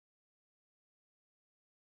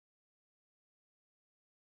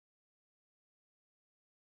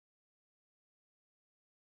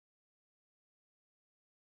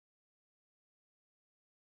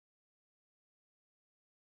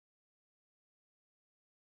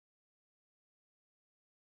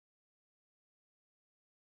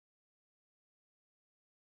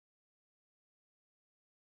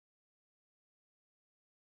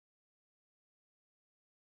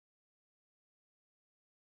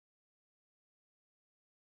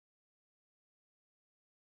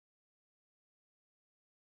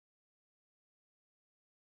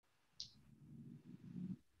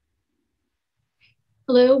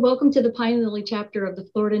Hello, welcome to the Pine Lily chapter of the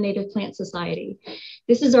Florida Native Plant Society.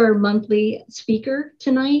 This is our monthly speaker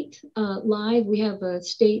tonight. Live, we have a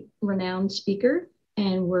state-renowned speaker,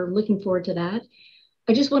 and we're looking forward to that.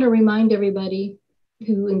 I just want to remind everybody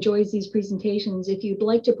who enjoys these presentations, if you'd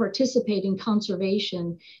like to participate in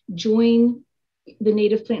conservation, join the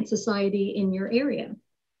Native Plant Society in your area.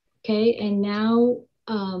 Okay, and now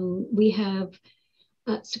we have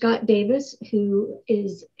Scott Davis, who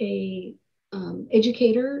is a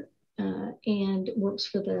educator and works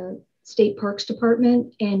for the State Parks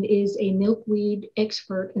Department and is a milkweed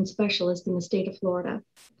expert and specialist in the state of Florida.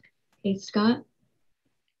 Hey, Scott.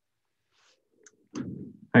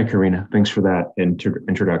 Hi, Karina. Thanks for that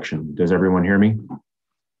introduction. Does everyone hear me?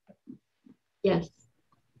 Yes.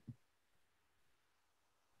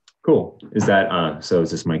 Cool. Is that, so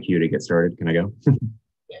is this my cue to get started? Can I go?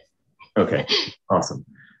 Yes. Okay, awesome.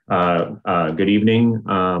 Good evening,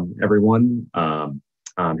 everyone.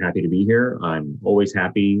 I'm happy to be here. I'm always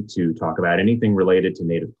happy to talk about anything related to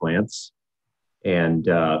native plants. And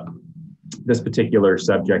this particular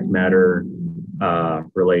subject matter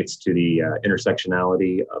relates to the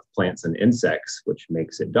intersectionality of plants and insects, which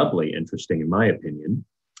makes it doubly interesting in my opinion.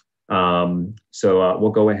 So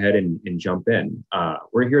we'll go ahead and jump in.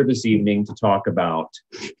 We're here this evening to talk about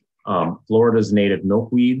Florida's native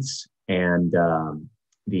milkweeds and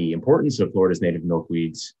the importance of Florida's native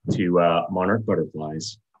milkweeds to monarch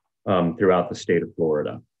butterflies throughout the state of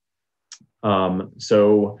Florida.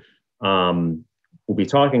 We'll be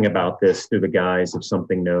talking about this through the guise of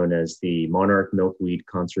something known as the Monarch Milkweed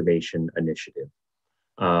Conservation Initiative,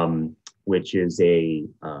 which is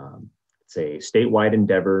it's a statewide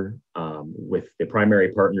endeavor with the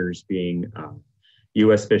primary partners being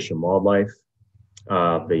U.S. Fish and Wildlife,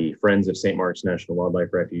 the Friends of St. Mark's National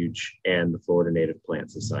Wildlife Refuge, and the Florida Native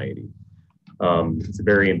Plant Society. It's a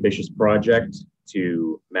very ambitious project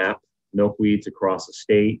to map milkweeds across the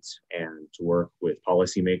state and to work with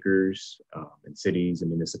policymakers in cities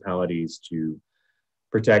and municipalities to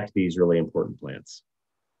protect these really important plants.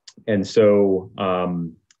 And so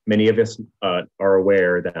many of us are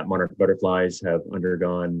aware that monarch butterflies have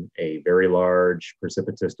undergone a very large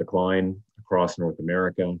precipitous decline across North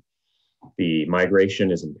America. The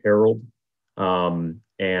migration is imperiled,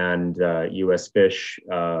 and U.S. Fish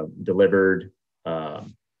delivered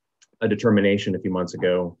a determination a few months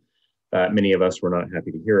ago that many of us were not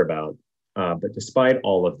happy to hear about. But despite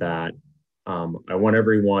all of that, I want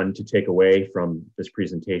everyone to take away from this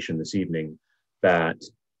presentation this evening that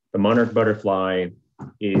the monarch butterfly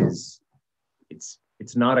it's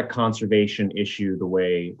not a conservation issue the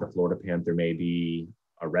way the Florida panther may be,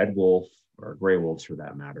 a red wolf, or gray wolves for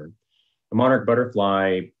that matter. The monarch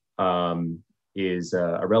butterfly is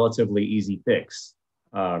a relatively easy fix.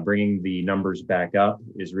 Bringing the numbers back up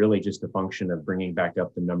is really just a function of bringing back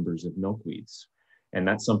up the numbers of milkweeds. And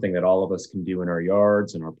that's something that all of us can do in our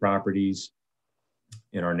yards, in our properties,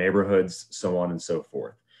 in our neighborhoods, so on and so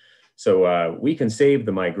forth. So we can save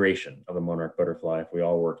the migration of the monarch butterfly if we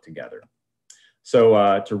all work together.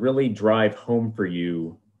 So to really drive home for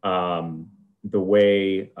you the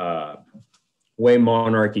way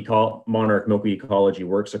monarch milkweed ecology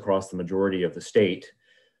works across the majority of the state,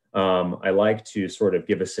 I like to sort of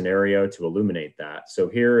give a scenario to illuminate that. So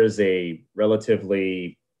here is a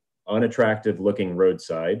relatively unattractive looking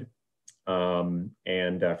roadside. And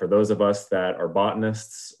for those of us that are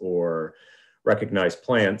botanists or recognize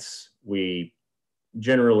plants, we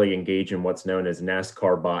generally engage in what's known as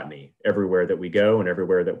NASCAR botany everywhere that we go and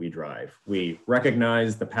everywhere that we drive. We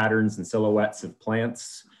recognize the patterns and silhouettes of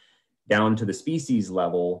plants down to the species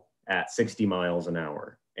level at 60 miles an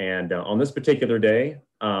hour. And on this particular day,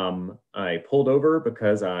 I pulled over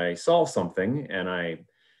because I saw something and I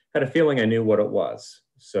had a feeling I knew what it was.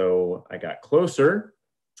 So I got closer,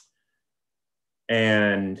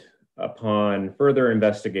 and upon further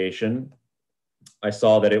investigation, I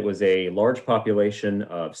saw that it was a large population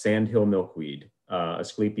of sandhill milkweed,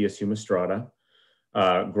 Asclepias humistrata,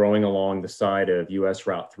 growing along the side of US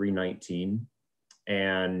Route 319.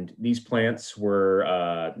 And these plants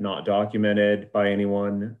were not documented by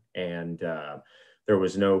anyone, and there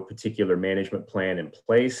was no particular management plan in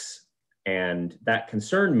place. And that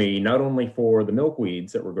concerned me not only for the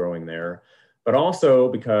milkweeds that were growing there, but also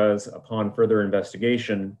because upon further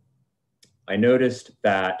investigation, I noticed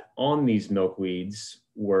that on these milkweeds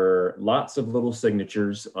were lots of little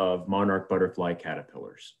signatures of monarch butterfly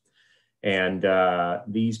caterpillars. And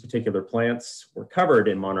these particular plants were covered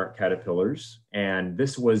in monarch caterpillars. And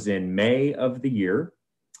this was in May of the year,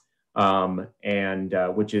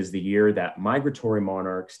 which is the year that migratory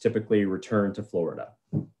monarchs typically return to Florida.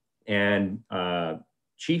 And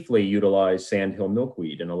chiefly utilize sandhill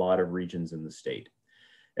milkweed in a lot of regions in the state.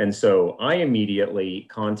 And so I immediately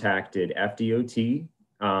contacted FDOT,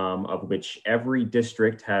 of which every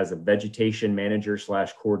district has a vegetation manager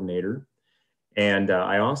 / coordinator. And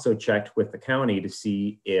I also checked with the county to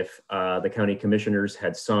see if the county commissioners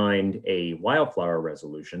had signed a wildflower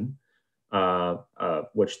resolution,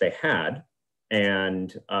 which they had.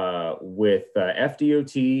 And with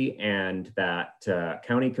FDOT and that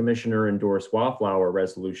county commissioner endorsed wildflower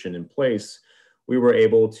resolution in place, we were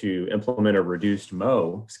able to implement a reduced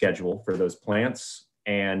mow schedule for those plants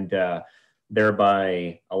and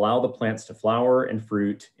thereby allow the plants to flower and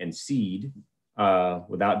fruit and seed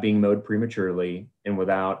without being mowed prematurely and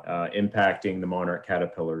without impacting the monarch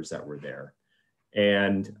caterpillars that were there.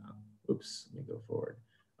 And oops, let me go forward.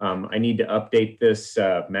 I need to update this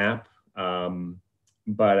map,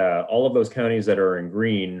 but all of those counties that are in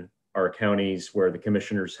green are counties where the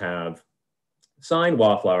commissioners have signed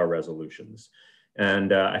wildflower resolutions.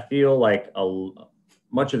 And I feel like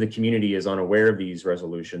much of the community is unaware of these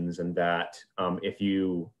resolutions, and that if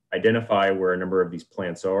you identify where a number of these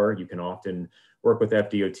plants are, you can often work with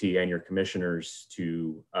FDOT and your commissioners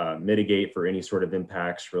to mitigate for any sort of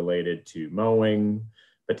impacts related to mowing,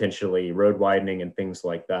 potentially road widening and things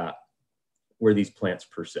like that, where these plants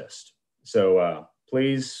persist. So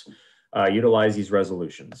please utilize these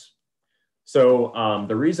resolutions. So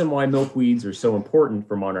the reason why milkweeds are so important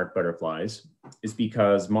for monarch butterflies is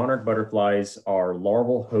because monarch butterflies are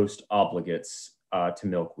larval host obligates to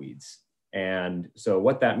milkweeds. And so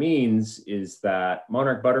what that means is that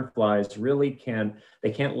monarch butterflies really can't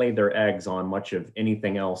lay their eggs on much of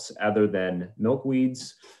anything else other than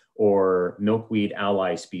milkweeds or milkweed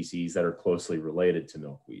ally species that are closely related to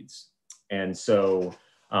milkweeds. And so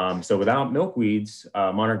so without milkweeds,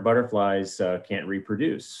 monarch butterflies can't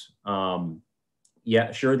reproduce.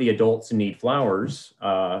 Yeah, sure, the adults need flowers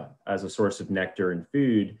as a source of nectar and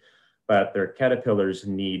food, but their caterpillars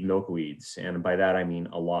need milkweeds. And by that, I mean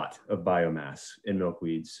a lot of biomass in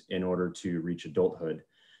milkweeds in order to reach adulthood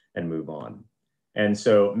and move on. And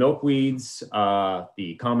so milkweeds,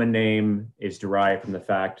 the common name is derived from the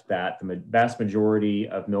fact that the vast majority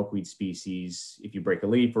of milkweed species, if you break a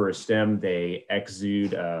leaf or a stem, they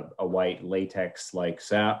exude a white latex-like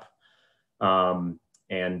sap.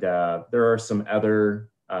 And there are some other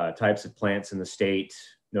types of plants in the state,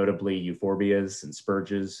 notably euphorbias and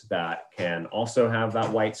spurges, that can also have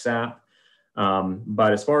that white sap.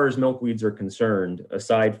 But as far as milkweeds are concerned,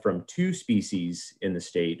 aside from 2 species in the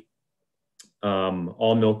state,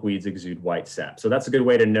 all milkweeds exude white sap. So that's a good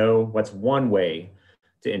way to know. What's one way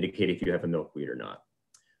to indicate if you have a milkweed or not.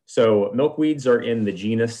 So milkweeds are in the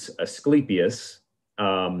genus Asclepias,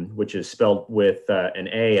 which is spelled with an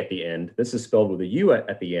A at the end. This is spelled with a U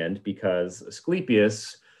at the end because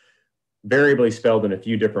Asclepias, variably spelled in a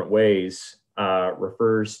few different ways,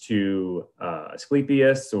 refers to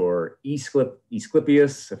Asclepius or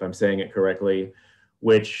Asclepius, if I'm saying it correctly,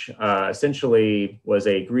 which essentially was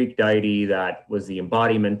a Greek deity that was the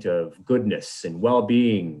embodiment of goodness and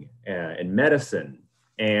well-being and medicine.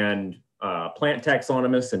 And plant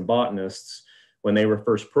taxonomists and botanists, when they were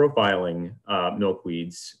first profiling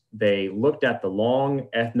milkweeds, they looked at the long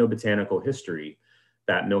ethnobotanical history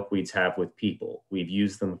that milkweeds have with people. We've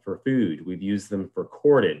used them for food, we've used them for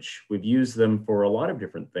cordage, we've used them for a lot of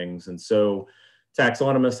different things. And so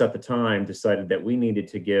taxonomists at the time decided that we needed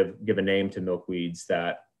to give a name to milkweeds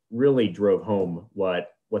that really drove home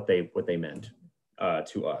what they meant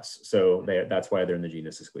to us. So that's why they're in the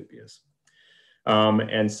genus Asclepias.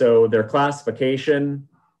 And so their classification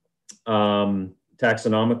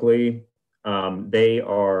taxonomically, they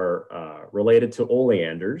are related to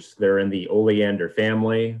oleanders. They're in the oleander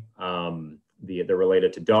family. They're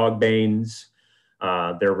related to dogbanes.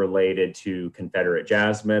 They're related to Confederate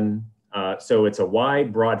jasmine. So it's a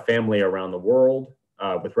wide, broad family around the world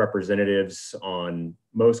with representatives on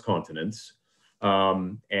most continents.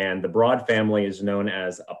 And the broad family is known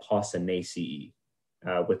as Aposinaceae,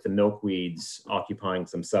 with the milkweeds occupying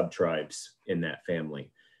some subtribes in that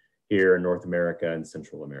family here in North America and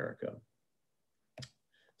Central America.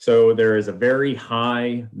 So there is a very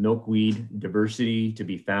high milkweed diversity to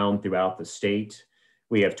be found throughout the state.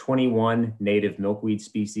 We have 21 native milkweed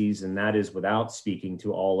species, and that is without speaking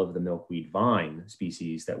to all of the milkweed vine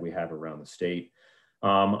species that we have around the state.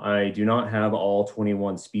 I do not have all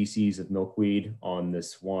 21 species of milkweed on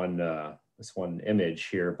this one image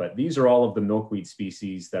here, but these are all of the milkweed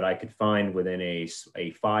species that I could find within a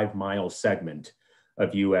 5-mile segment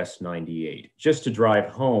of US 98, just to drive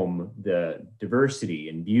home the diversity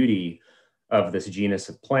and beauty of this genus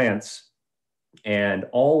of plants and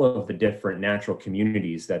all of the different natural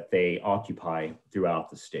communities that they occupy throughout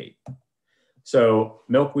the state. So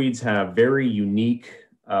milkweeds have very unique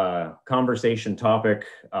conversation topic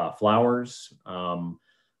flowers.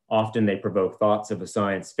 Often they provoke thoughts of a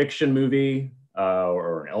science fiction movie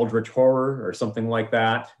or an eldritch horror or something like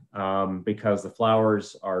that because the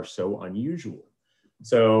flowers are so unusual.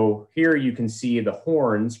 So here you can see the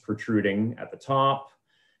horns protruding at the top,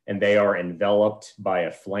 and they are enveloped by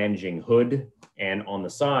a flanging hood. And on the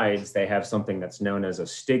sides, they have something that's known as a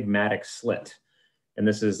stigmatic slit. And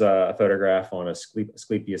this is a photograph on a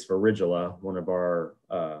Asclepias virigula, one of our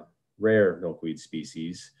rare milkweed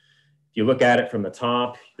species. If you look at it from the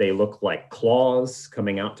top, they look like claws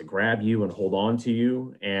coming out to grab you and hold on to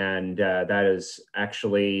you. And that is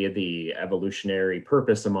actually the evolutionary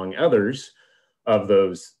purpose, among others, of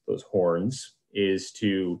those horns, is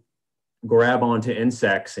to grab onto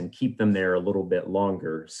insects and keep them there a little bit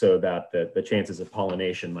longer so that the chances of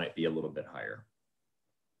pollination might be a little bit higher.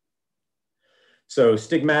 So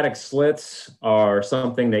stigmatic slits are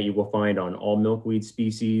something that you will find on all milkweed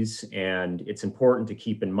species, and it's important to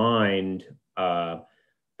keep in mind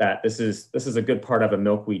that this is a good part of a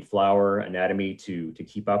milkweed flower anatomy to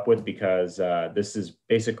keep up with, because this is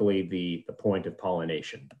basically the point of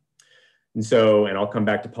pollination. And I'll come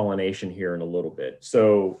back to pollination here in a little bit.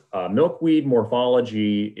 So milkweed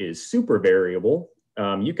morphology is super variable.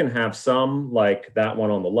 You can have some like that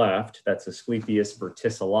one on the left, that's Asclepias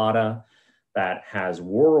verticillata, that has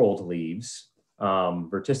whorled leaves,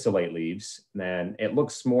 verticillate leaves, and it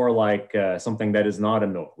looks more like something that is not a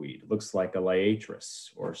milkweed. It looks like a liatris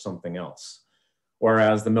or something else.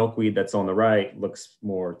 Whereas the milkweed that's on the right looks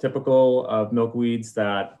more typical of milkweeds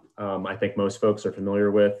that I think most folks are familiar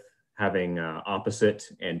with, having opposite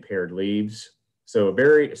and paired leaves. So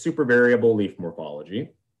very super variable leaf morphology.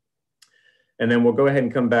 And then we'll go ahead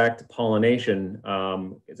and come back to pollination.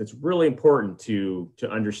 It's really important to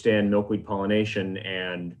understand milkweed pollination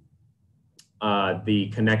and the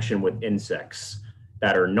connection with insects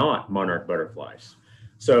that are not monarch butterflies.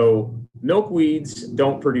 So milkweeds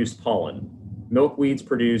don't produce pollen. Milkweeds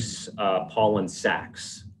produce pollen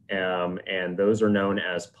sacs, and those are known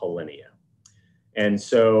as pollinia. And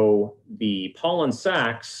so the pollen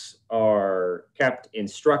sacs are kept in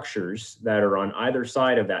structures that are on either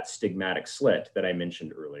side of that stigmatic slit that I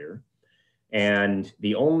mentioned earlier. And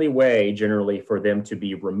the only way generally for them to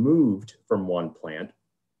be removed from one plant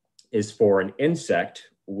is for an insect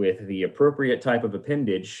with the appropriate type of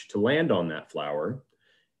appendage to land on that flower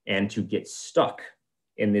and to get stuck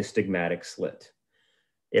in this stigmatic slit.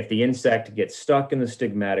 If the insect gets stuck in the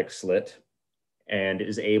stigmatic slit and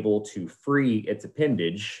is able to free its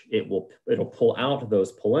appendage, it'll pull out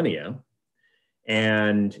those pollinia.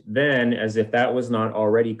 And then, as if that was not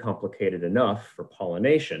already complicated enough for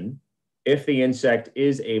pollination, if the insect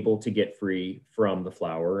is able to get free from the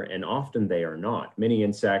flower, and often they are not. Many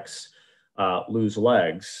insects lose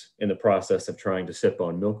legs in the process of trying to sip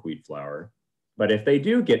on milkweed flower. But if they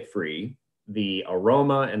do get free, the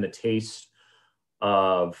aroma and the taste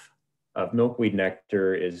of milkweed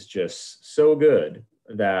nectar is just so good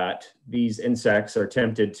that these insects are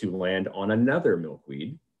tempted to land on another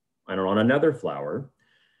milkweed and on another flower.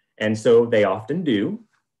 And so they often do.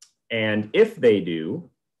 And if they do,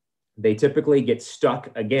 they typically get stuck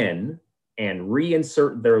again and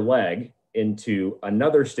reinsert their leg into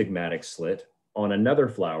another stigmatic slit on another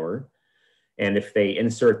flower. And if they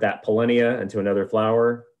insert that pollinia into another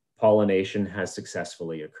flower, pollination has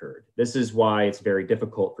successfully occurred. This is why it's very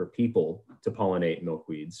difficult for people to pollinate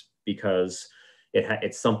milkweeds, because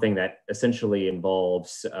it's something that essentially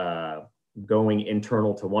involves going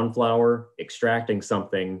internal to one flower, extracting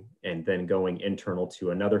something, and then going internal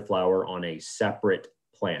to another flower on a separate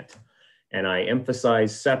plant. And I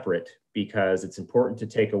emphasize separate because it's important to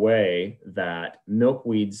take away that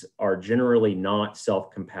milkweeds are generally not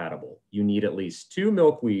self-compatible. You need at least two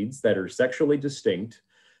milkweeds that are sexually distinct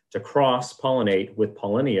to cross-pollinate with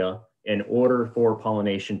pollinia in order for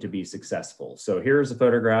pollination to be successful. So here's a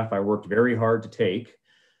photograph I worked very hard to take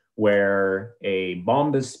where a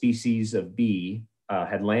bombus species of bee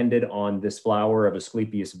had landed on this flower of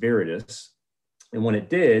Asclepias viridis. And when it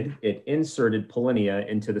did, it inserted pollinia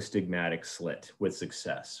into the stigmatic slit with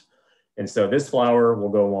success. And so this flower will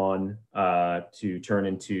go on to turn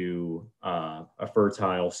into a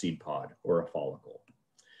fertile seed pod or a follicle.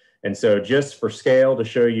 And so just for scale, to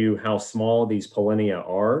show you how small these pollinia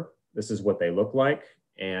are, this is what they look like.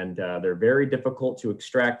 And they're very difficult to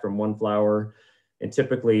extract from one flower and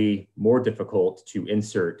typically more difficult to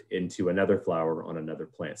insert into another flower on another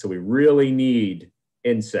plant. So we really need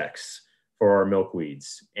insects for our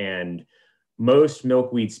milkweeds. And most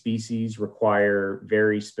milkweed species require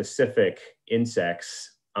very specific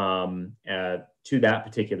insects to that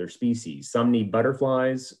particular species. Some need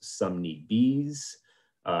butterflies, some need bees,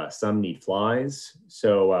 some need flies.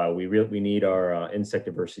 So we need our insect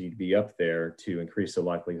diversity to be up there to increase the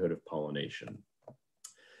likelihood of pollination.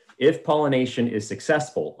 If pollination is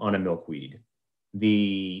successful on a milkweed,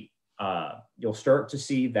 you'll start to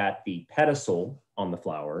see that the pedicel on the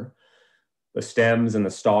flower, the stems and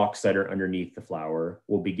the stalks that are underneath the flower,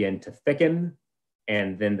 will begin to thicken,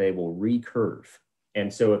 and then they will recurve.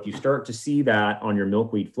 And so if you start to see that on your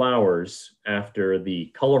milkweed flowers after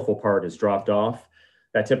the colorful part is dropped off,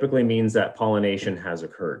 that typically means that pollination has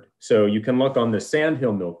occurred. So you can look on the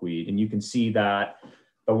sandhill milkweed and you can see that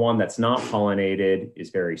the one that's not pollinated is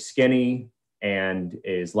very skinny and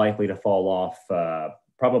is likely to fall off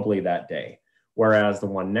probably that day. Whereas the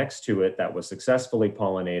one next to it that was successfully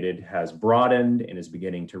pollinated has broadened and is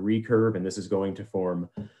beginning to recurve, and this is going to form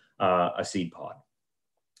a seed pod.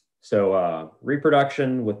 So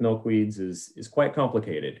reproduction with milkweeds is quite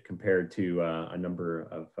complicated compared to a number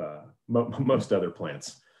of most other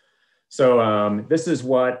plants. So this is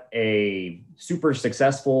what a super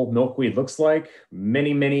successful milkweed looks like.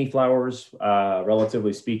 Many, many flowers,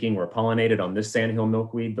 relatively speaking, were pollinated on this sandhill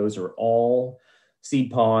milkweed. Those are all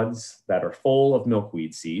seed pods that are full of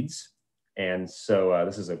milkweed seeds. And so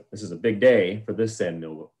this is a big day for this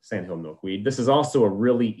sandhill milkweed. This is also a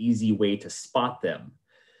really easy way to spot them.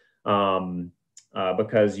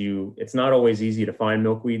 Because it's not always easy to find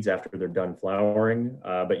milkweeds after they're done flowering,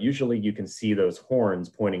 but usually you can see those horns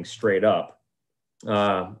pointing straight up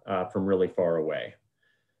from really far away.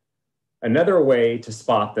 Another way to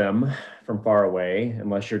spot them from far away,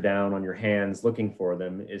 unless you're down on your hands looking for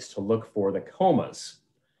them, is to look for the comas.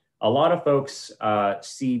 A lot of folks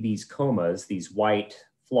see these comas, these white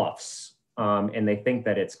fluffs, and they think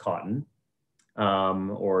that it's cotton.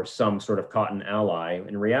 Or some sort of cotton ally.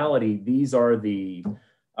 In reality, these are the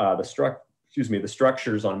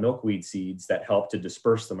structures on milkweed seeds that help to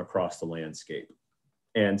disperse them across the landscape.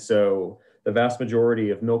 And so the vast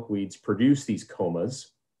majority of milkweeds produce these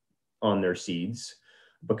comas on their seeds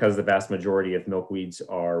because the vast majority of milkweeds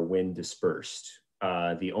are wind dispersed.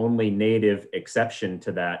 The only native exception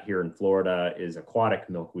to that here in Florida is aquatic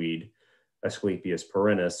milkweed, Asclepias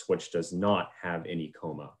perennis, which does not have any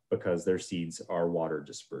coma because their seeds are water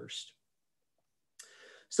dispersed.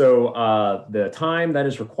 So the time that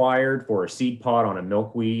is required for a seed pod on a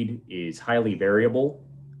milkweed is highly variable.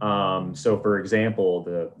 So for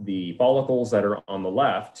example, the follicles that are on the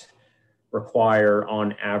left require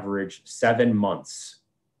on average 7 months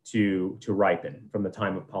to ripen from the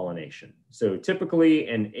time of pollination. So typically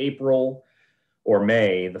in April or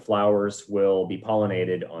May, the flowers will be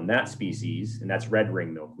pollinated on that species, and that's red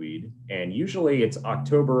ring milkweed. And usually it's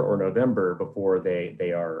October or November before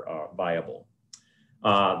they are viable.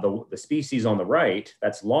 The species on the right,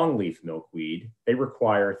 that's longleaf milkweed, they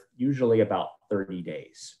require usually about 30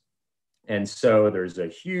 days. And so there's a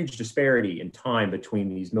huge disparity in time between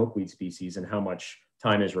these milkweed species and how much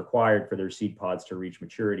time is required for their seed pods to reach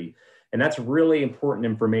maturity. And that's really important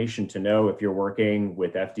information to know if you're working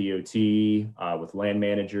with FDOT, with land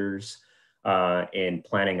managers, in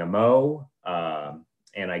planning a mow,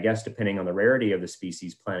 and I guess depending on the rarity of the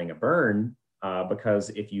species, planning a burn, because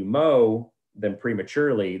if you mow them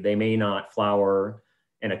prematurely, they may not flower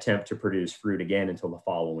and attempt to produce fruit again until the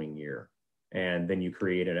following year. And then you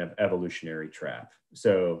create an evolutionary trap.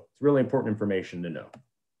 So it's really important information to know.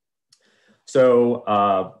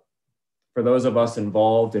 So for those of us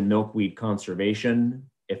involved in milkweed conservation,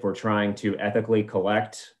 if we're trying to ethically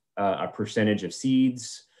collect a percentage of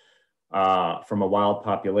seeds from a wild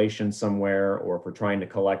population somewhere, or if we're trying to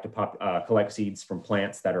collect seeds from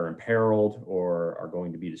plants that are imperiled or are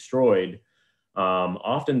going to be destroyed,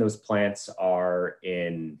 often those plants are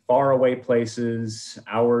in faraway places,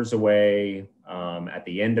 hours away, at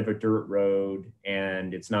the end of a dirt road,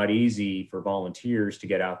 and it's not easy for volunteers to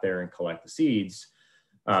get out there and collect the seeds.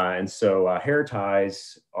 And so hair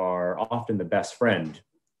ties are often the best friend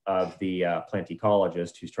of the plant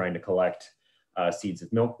ecologist who's trying to collect seeds of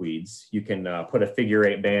milkweeds. You can put a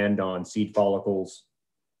figure-8 band on seed follicles,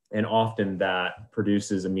 and often that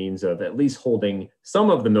produces a means of at least holding some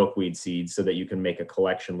of the milkweed seeds so that you can make a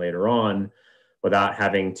collection later on without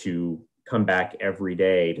having to come back every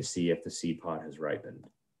day to see if the seed pod has ripened.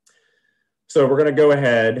 So we're going to go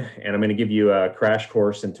ahead and I'm going to give you a crash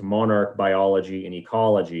course into monarch biology and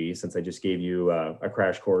ecology, since I just gave you a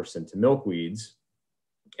crash course into milkweeds,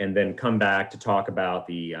 and then come back to talk about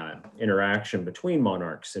the interaction between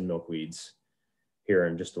monarchs and milkweeds here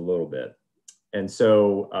in just a little bit. And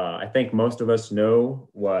so I think most of us know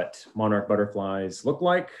what monarch butterflies look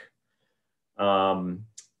like.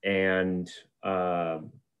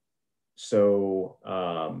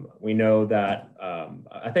 We know that,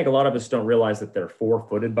 I think a lot of us don't realize that they're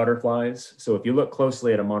four-footed butterflies. So if you look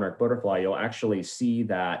closely at a monarch butterfly, you'll actually see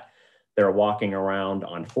that they're walking around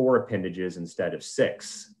on four appendages instead of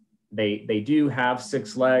six. They do have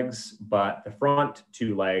six legs, but the front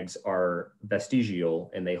two legs are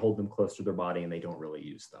vestigial and they hold them close to their body and they don't really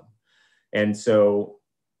use them. And so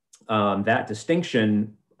that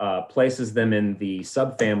distinction places them in the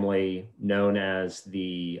subfamily known as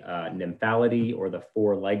the Nymphalidae, or the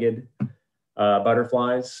four-legged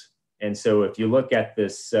butterflies. And so if you look at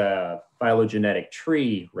this phylogenetic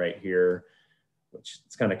tree right here, which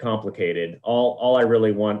is kind of complicated, all I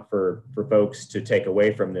really want for folks to take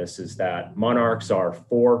away from this is that monarchs are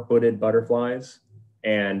four-footed butterflies,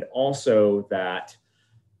 and also that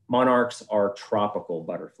monarchs are tropical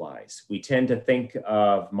butterflies. We tend to think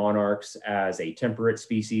of monarchs as a temperate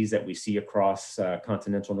species that we see across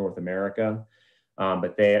continental North America,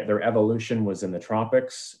 but their evolution was in the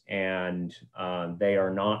tropics, and they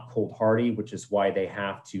are not cold hardy, which is why they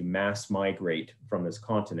have to mass migrate from this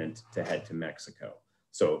continent to head to Mexico.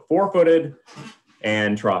 So four-footed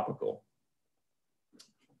and tropical.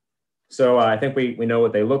 So I think we know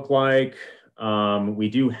what they look like. We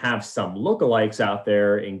do have some lookalikes out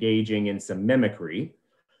there engaging in some mimicry.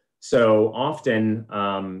 So often,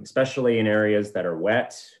 especially in areas that are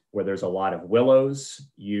wet, where there's a lot of willows,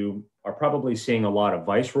 you are probably seeing a lot of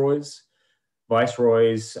viceroys.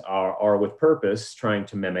 Viceroys are with purpose trying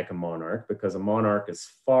to mimic a monarch, because a monarch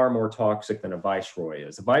is far more toxic than a viceroy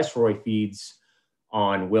is. A viceroy feeds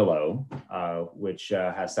on willow, which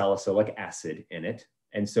has salicylic acid in it.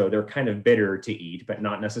 And so they're kind of bitter to eat, but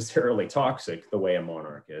not necessarily toxic the way a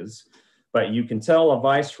monarch is. But you can tell a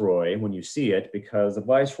viceroy when you see it, because a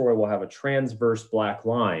viceroy will have a transverse black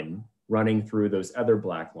line running through those other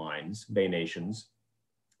black lines, venations,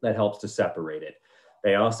 that helps to separate it.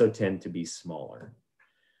 They also tend to be smaller.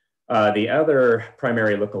 The other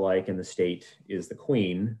primary lookalike in the state is the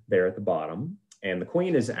queen there at the bottom. And the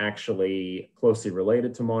queen is actually closely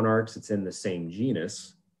related to monarchs. It's in the same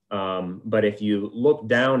genus. But if you look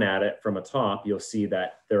down at it from atop, you'll see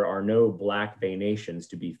that there are no black venations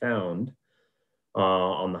to be found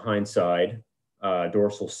on the hind side,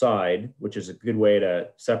 dorsal side, which is a good way to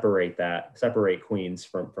separate queens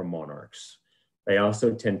from monarchs. They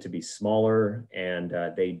also tend to be smaller, and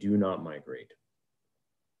they do not migrate.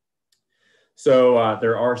 So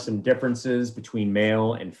there are some differences between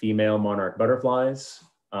male and female monarch butterflies.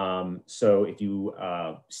 So if you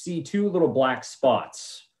see two little black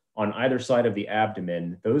spots on either side of the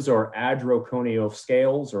abdomen, those are adroconial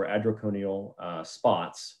scales or adroconial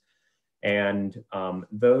spots. And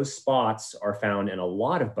those spots are found in a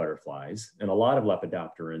lot of butterflies and a lot of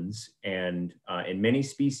lepidopterans. And in many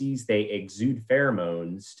species, they exude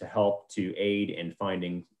pheromones to help to aid in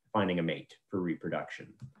finding a mate for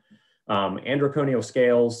reproduction. Androconial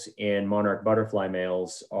scales in monarch butterfly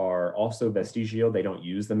males are also vestigial. They don't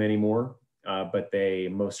use them anymore, but they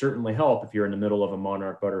most certainly help if you're in the middle of a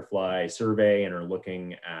monarch butterfly survey and are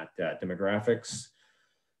looking at demographics.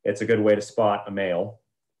 It's a good way to spot a male.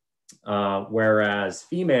 Whereas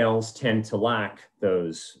females tend to lack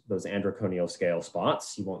those androconial scale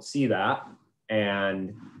spots. You won't see that.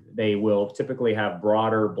 And they will typically have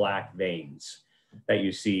broader black veins that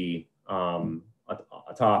you see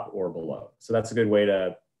atop or below. So that's a good way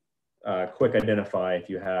to quick identify if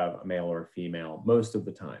you have a male or a female most of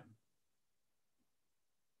the time.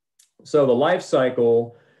 So the life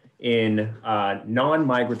cycle in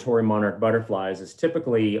non-migratory monarch butterflies is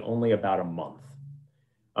typically only about a month.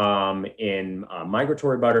 In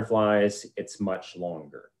migratory butterflies, it's much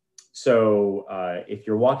longer. So if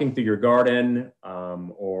you're walking through your garden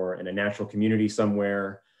or in a natural community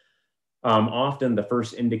somewhere, often the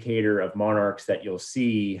first indicator of monarchs that you'll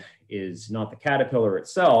see is not the caterpillar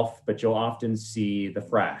itself, but you'll often see the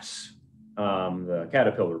frass, the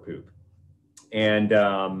caterpillar poop. And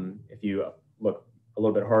if you look a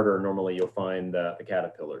little bit harder, normally you'll find the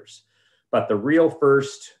caterpillars. But the real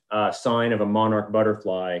first sign of a monarch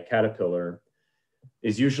butterfly caterpillar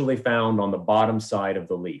is usually found on the bottom side of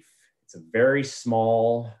the leaf. It's a very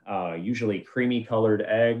small, usually creamy colored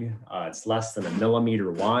egg. It's less than 1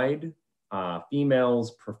 millimeter wide.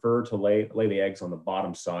 Females prefer to lay the eggs on the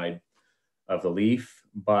bottom side of the leaf,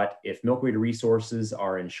 but if milkweed resources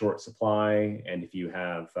are in short supply, and if you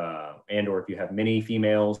have, or if you have many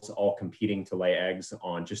females all competing to lay eggs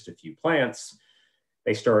on just a few plants,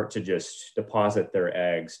 they start to just deposit their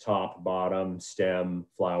eggs top, bottom, stem,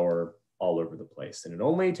 flower, all over the place. And it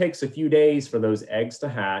only takes a few days for those eggs to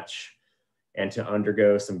hatch and to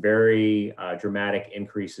undergo some very dramatic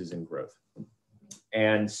increases in growth.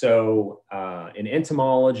 And so in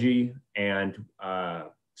entomology, and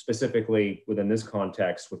specifically within this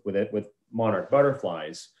context with monarch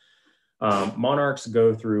butterflies, monarchs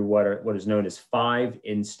go through what is known as 5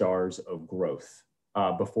 instars of growth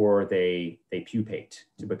before they pupate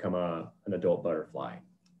to become an adult butterfly.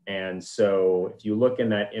 And so if you look in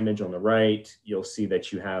that image on the right, you'll see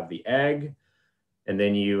that you have the egg, and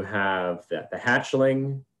then you have the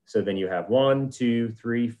hatchling. So then you have 1, 2,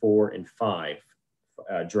 3, 4, and 5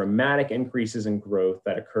 dramatic increases in growth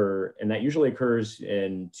that occur, and that usually occurs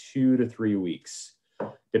in 2 to 3 weeks,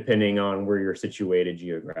 depending on where you're situated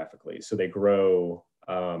geographically. So they grow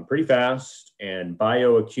pretty fast and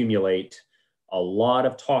bioaccumulate a lot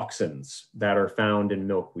of toxins that are found in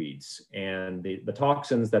milkweeds. And the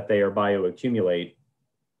toxins that they are bioaccumulate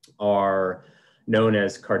are known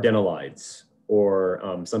as cardinalides,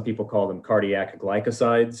 or some people call them cardiac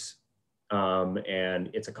glycosides. And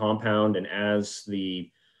it's a compound, and as the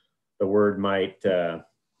word might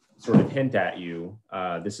sort of hint at you,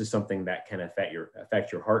 this is something that can affect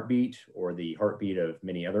your heartbeat or the heartbeat of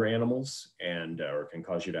many other animals, and or can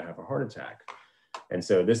cause you to have a heart attack. And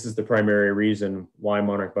so this is the primary reason why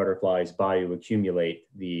monarch butterflies bioaccumulate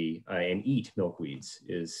and eat milkweeds,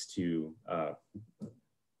 is to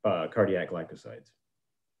cardiac glycosides.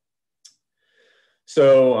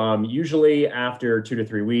 So usually after 2 to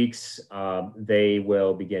 3 weeks, they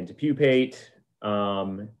will begin to pupate.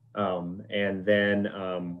 And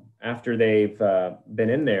then after they've been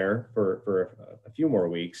in there for a few more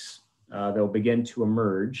weeks, they'll begin to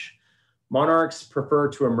emerge. Monarchs prefer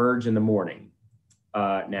to emerge in the morning,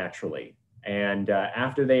 naturally. And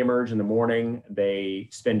after they emerge in the morning, they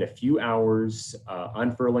spend a few hours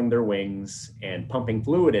unfurling their wings and pumping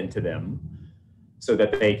fluid into them so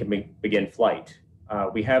that they can begin flight.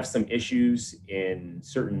 We have some issues in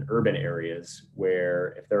certain urban areas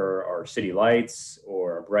where if there are city lights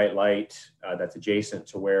or a bright light that's adjacent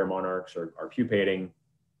to where monarchs are pupating,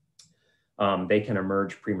 they can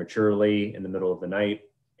emerge prematurely in the middle of the night,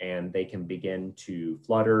 and they can begin to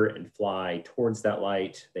flutter and fly towards that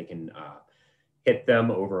light. They can hit them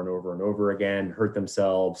over and over and over again, hurt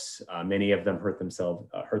themselves. Many of them hurt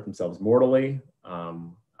themselves mortally.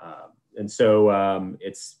 And so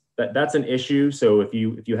that's an issue. So if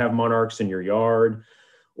you have monarchs in your yard,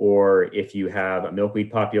 or if you have a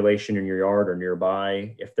milkweed population in your yard or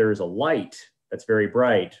nearby, if there's a light that's very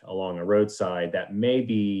bright along a roadside, that may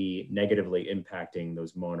be negatively impacting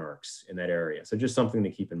those monarchs in that area. So just something to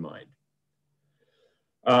keep in mind.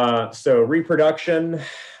 So reproduction.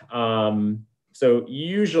 So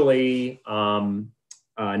usually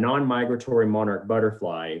a non-migratory monarch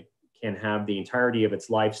butterfly can have the entirety of its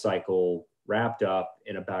life cycle wrapped up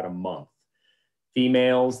in about a month.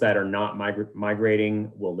 Females that are not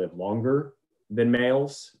migrating will live longer than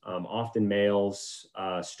males. Often males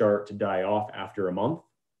start to die off after a month.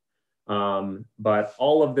 But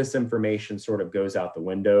all of this information sort of goes out the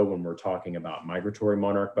window when we're talking about migratory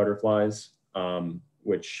monarch butterflies,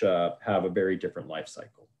 which have a very different life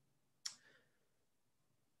cycle.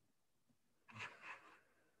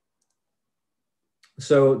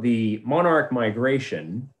 So the monarch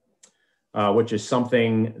migration, which is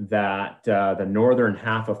something that the northern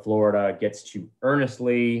half of Florida gets to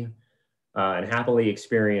earnestly and happily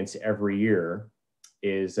experience every year,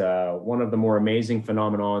 is one of the more amazing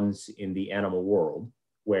phenomenons in the animal world,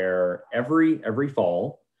 where every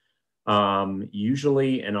fall,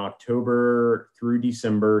 usually in October through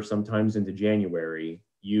December, sometimes into January,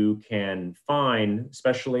 you can find,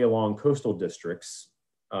 especially along coastal districts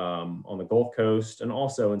on the Gulf Coast and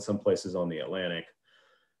also in some places on the Atlantic,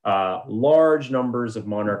 large numbers of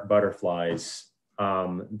monarch butterflies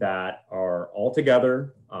that are all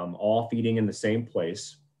together, all feeding in the same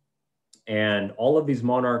place. And all of these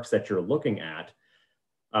monarchs that you're looking at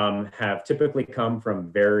have typically come from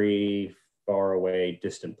very far away,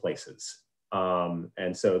 distant places.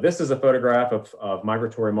 And so this is a photograph of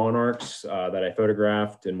migratory monarchs that I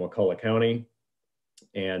photographed in Wakulla County.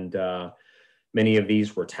 And many of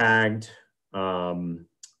these were tagged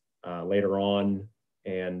later on.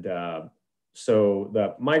 And so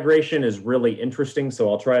the migration is really interesting. So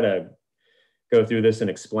I'll try to go through this and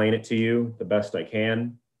explain it to you the best I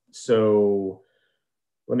can. So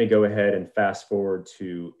let me go ahead and fast forward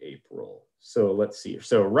to April. So let's see.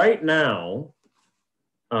 So right now,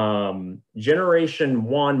 Generation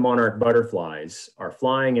 1 monarch butterflies are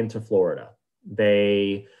flying into Florida.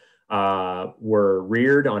 They were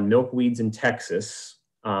reared on milkweeds in Texas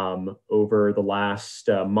over the last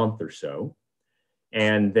month or so.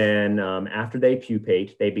 And then after they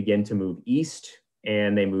pupate, they begin to move east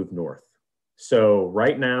and they move north. So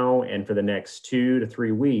right now and for the next 2 to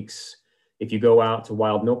 3 weeks, if you go out to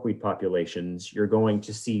wild milkweed populations, you're going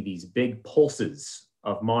to see these big pulses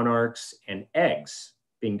of monarchs and eggs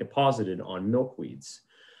being deposited on milkweeds.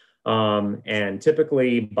 And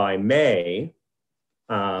typically by May,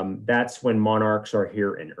 that's when monarchs are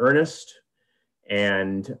here in earnest.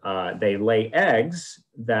 And they lay eggs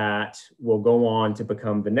that will go on to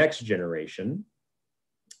become the next generation.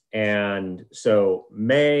 And so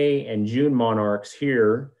May and June monarchs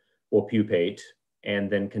here will pupate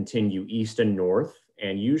and then continue east and north.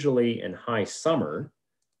 And usually in high summer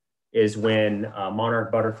is when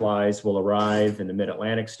monarch butterflies will arrive in the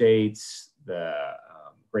mid-Atlantic states, the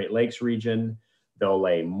Great Lakes region. They'll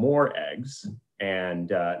lay more eggs, and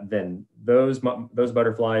then those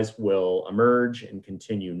butterflies will emerge and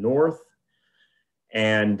continue north.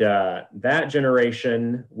 And that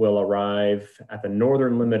generation will arrive at the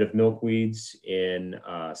northern limit of milkweeds in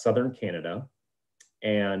southern Canada.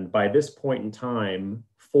 And by this point in time,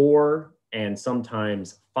 4 and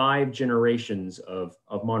sometimes 5 generations of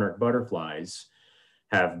monarch butterflies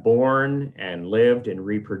have born and lived and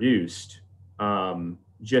reproduced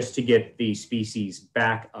just to get the species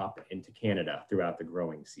back up into Canada throughout the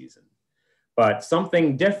growing season. But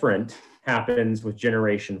something different happens with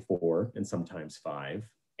generation 4 and sometimes 5,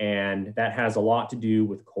 and that has a lot to do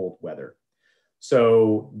with cold weather.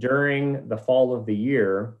 So during the fall of the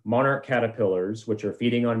year, monarch caterpillars, which are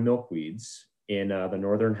feeding on milkweeds in the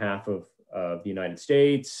northern half of the United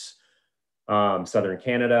States, southern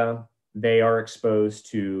Canada, they are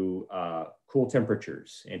exposed to cool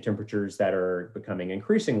temperatures and temperatures that are becoming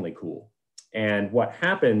increasingly cool. And what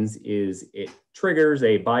happens is it triggers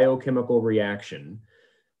a biochemical reaction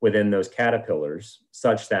within those caterpillars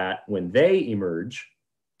such that when they emerge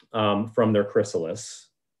from their chrysalis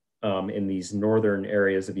in these northern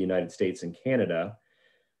areas of the United States and Canada,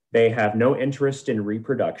 they have no interest in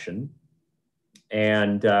reproduction.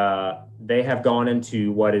 And they have gone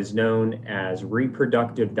into what is known as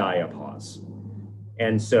reproductive diapause.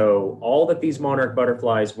 And so all that these monarch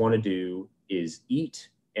butterflies want to do is eat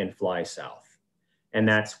and fly south. And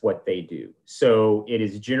that's what they do. So it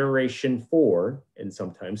is generation 4 and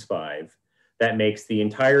sometimes 5 that makes the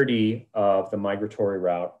entirety of the migratory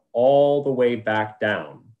route all the way back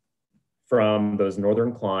down from those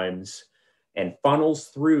northern climes and funnels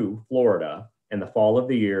through Florida in the fall of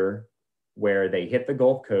the year, where they hit the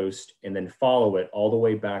Gulf Coast and then follow it all the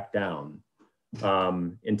way back down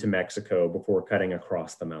into Mexico before cutting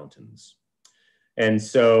across the mountains. And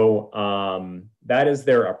so that is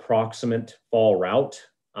their approximate fall route.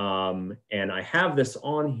 And I have this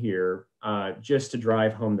on here just to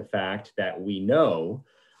drive home the fact that we know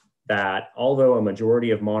that although a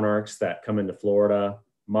majority of monarchs that come into Florida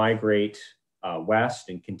migrate west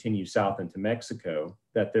and continue south into Mexico,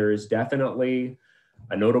 that there is definitely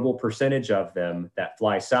a notable percentage of them that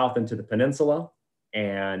fly south into the peninsula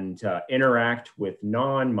and interact with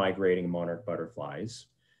non-migrating monarch butterflies.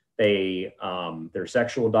 They, their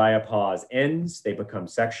sexual diapause ends, they become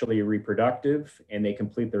sexually reproductive, and they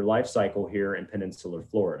complete their life cycle here in peninsular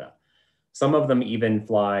Florida. Some of them even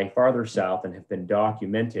fly farther south and have been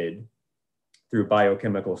documented through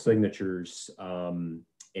biochemical signatures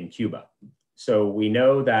in Cuba. So we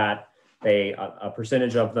know that a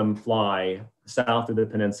percentage of them fly south of the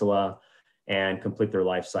peninsula and complete their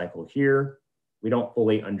life cycle here. We don't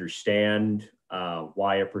fully understand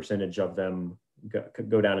why a percentage of them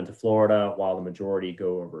go down into Florida while the majority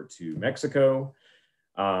go over to Mexico.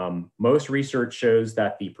 Most research shows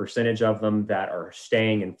that the percentage of them that are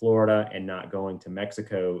staying in Florida and not going to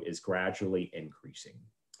Mexico is gradually increasing.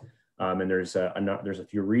 And there's a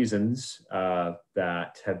few reasons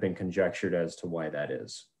that have been conjectured as to why that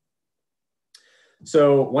is.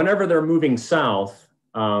 So whenever they're moving south,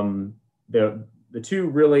 the two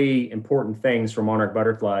really important things for monarch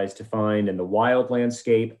butterflies to find in the wild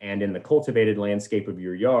landscape and in the cultivated landscape of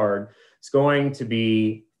your yard is going to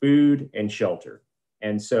be food and shelter.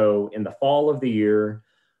 And so in the fall of the year,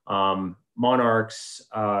 monarchs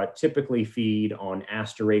typically feed on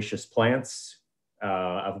asteraceous plants,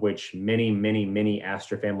 of which many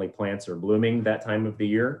Aster family plants are blooming that time of the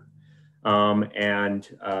year. And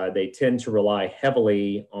they tend to rely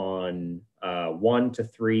heavily on 1 to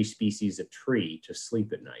 3 species of tree to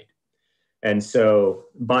sleep at night. And so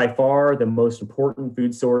by far the most important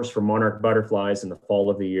food source for monarch butterflies in the fall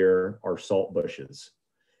of the year are salt bushes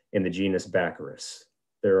in the genus Baccharis.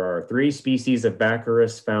 There are 3 species of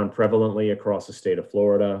Baccharis found prevalently across the state of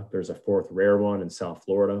Florida. There's a 4th rare one in South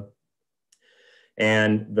Florida.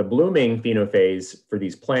 And the blooming phenophase for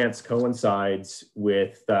these plants coincides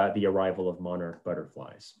with the arrival of monarch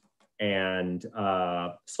butterflies. And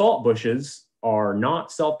salt bushes are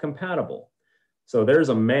not self-compatible. So there's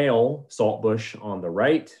a male salt bush on the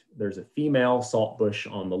right, there's a female salt bush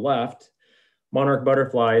on the left. Monarch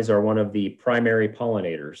butterflies are one of the primary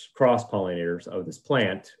pollinators, cross-pollinators of this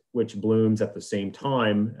plant, which blooms at the same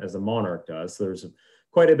time as the monarch does. So there's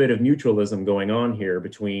quite a bit of mutualism going on here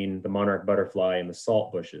between the monarch butterfly and the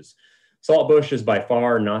salt bushes. Salt bush is by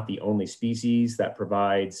far not the only species that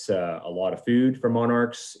provides a lot of food for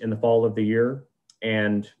monarchs in the fall of the year,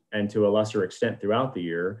 and to a lesser extent throughout the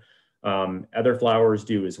year. Other flowers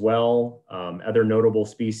do as well. Other notable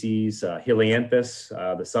species, Helianthus,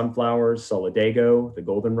 the sunflowers, Solidago, the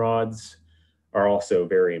goldenrods, are also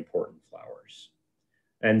very important flowers.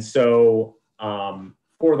 And so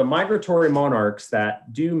for the migratory monarchs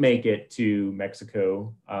that do make it to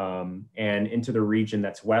Mexico and into the region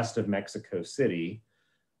that's west of Mexico City,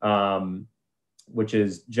 which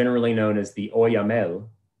is generally known as the Oyamel,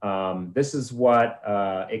 this is what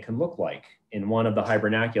it can look like in one of the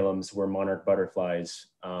hibernaculums where monarch butterflies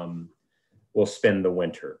will spend the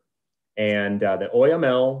winter. And the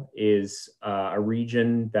Oyamel is a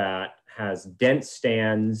region that has dense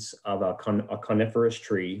stands of a coniferous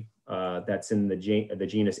tree that's in the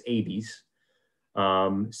genus Abies.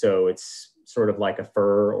 So it's sort of like a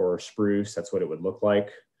fir or a spruce, that's what it would look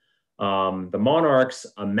like. The monarchs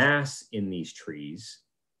amass in these trees,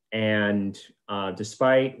 and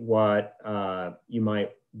despite what you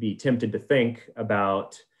might be tempted to think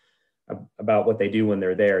about what they do when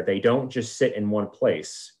they're there, they don't just sit in one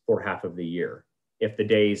place for half of the year. If the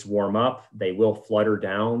days warm up, they will flutter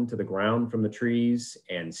down to the ground from the trees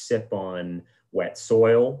and sip on wet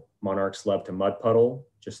soil. Monarchs love to mud puddle,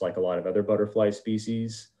 just like a lot of other butterfly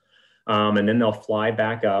species. And then they'll fly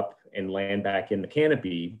back up and land back in the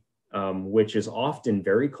canopy, which is often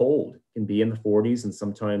very cold, can be in the 40s and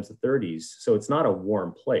sometimes the 30s. So it's not a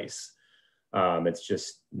warm place. It's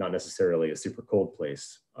just not necessarily a super cold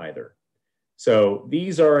place either. So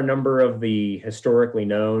these are a number of the historically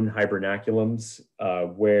known hibernaculums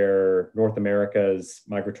where North America's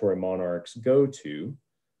migratory monarchs go to,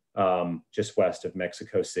 just west of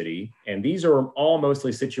Mexico City. And these are all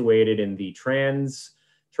mostly situated in the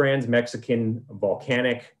Trans-Mexican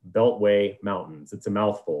Volcanic Beltway Mountains. It's a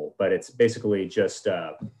mouthful, but it's basically just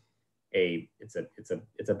it's a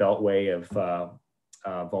beltway of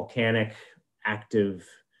volcanic active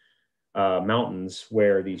mountains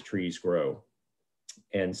where these trees grow.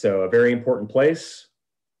 And so a very important place.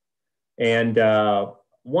 And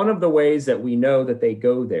one of the ways that we know that they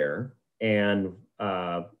go there, and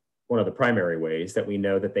one of the primary ways that we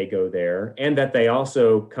know that they go there, and that they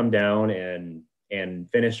also come down and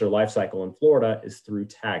finish their life cycle in Florida, is through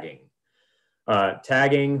tagging.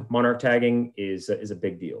 Monarch tagging is a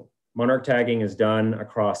big deal. Monarch tagging is done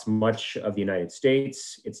across much of the United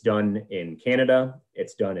States. It's done in Canada.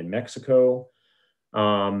 It's done in Mexico.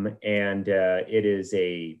 And it is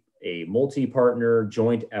a multi-partner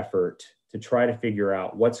joint effort to try to figure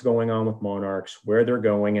out what's going on with monarchs, where they're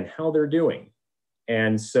going, and how they're doing.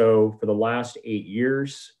 And so for the last 8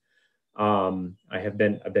 years, I've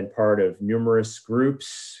been part of numerous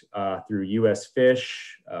groups through US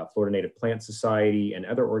Fish, Florida Native Plant Society, and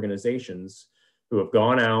other organizations who have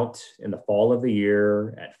gone out in the fall of the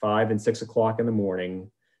year at 5 and 6 o'clock in the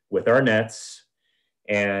morning with our nets.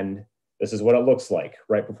 And this is what it looks like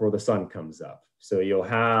right before the sun comes up. So you'll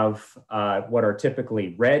have what are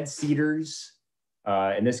typically red cedars,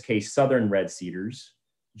 in this case, southern red cedars,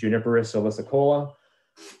 Juniperus silicicola,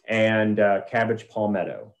 and cabbage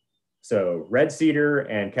palmetto. So red cedar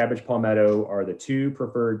and cabbage palmetto are the two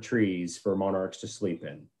preferred trees for monarchs to sleep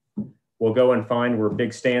in. We'll go and find where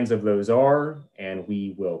big stands of those are, and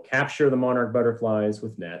we will capture the monarch butterflies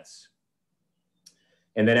with nets.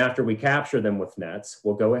 And then after we capture them with nets,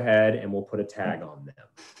 we'll go ahead and we'll put a tag on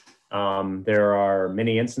them. There are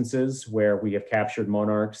many instances where we have captured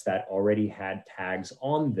monarchs that already had tags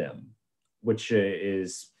on them, which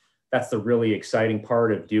that's the really exciting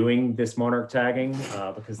part of doing this monarch tagging,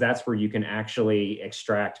 because that's where you can actually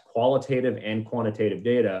extract qualitative and quantitative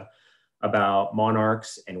data about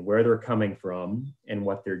monarchs and where they're coming from and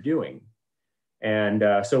what they're doing. And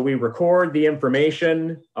so we record the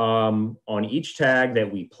information on each tag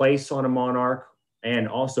that we place on a monarch, and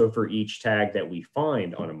also for each tag that we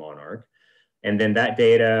find on a monarch. And then that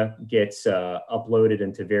data gets uploaded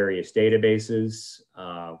into various databases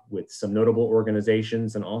with some notable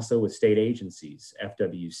organizations and also with state agencies,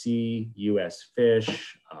 FWC, US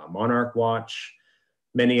Fish, Monarch Watch.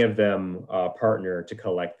 Many of them partner to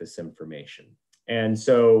collect this information. And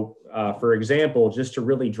so, for example, just to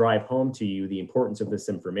really drive home to you the importance of this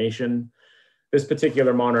information, this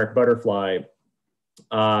particular monarch butterfly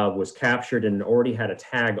was captured and already had a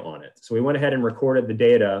tag on it. So we went ahead and recorded the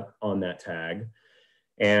data on that tag.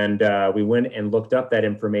 And we went and looked up that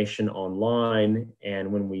information online.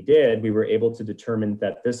 And when we did, we were able to determine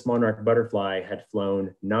that this monarch butterfly had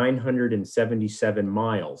flown 977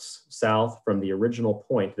 miles south from the original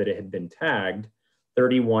point that it had been tagged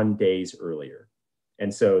 31 days earlier.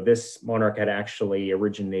 And so this monarch had actually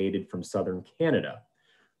originated from southern Canada,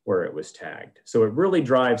 where it was tagged. So it really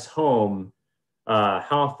drives home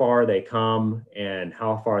how far they come and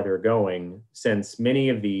how far they're going, since many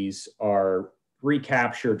of these are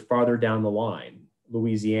recaptured farther down the line,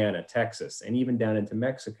 Louisiana, Texas, and even down into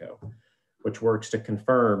Mexico, which works to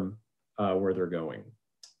confirm where they're going.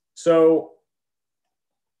 So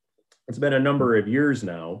it's been a number of years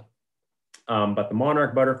now, but the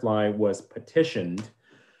monarch butterfly was petitioned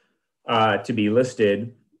to be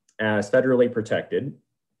listed as federally protected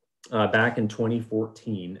back in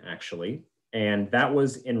 2014, actually. And that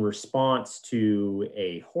was in response to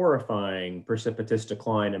a horrifying precipitous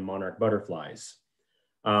decline in monarch butterflies.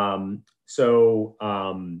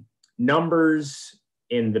 Numbers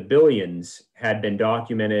in the billions had been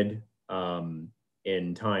documented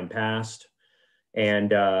in time past.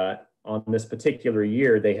 And on this particular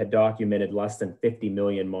year, they had documented less than 50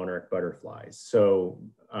 million monarch butterflies. So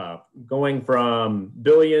going from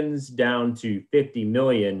billions down to 50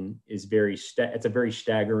 million is it's a very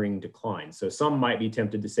staggering decline. So some might be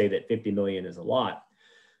tempted to say that 50 million is a lot,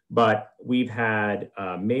 but we've had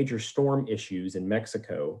major storm issues in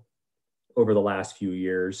Mexico over the last few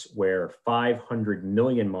years where 500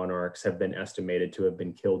 million monarchs have been estimated to have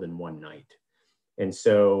been killed in one night. And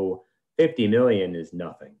so 50 million is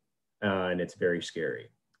nothing, and it's very scary.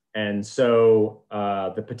 And so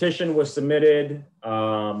the petition was submitted.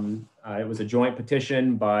 It was a joint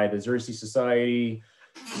petition by the Xerces Society,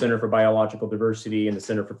 Center for Biological Diversity, and the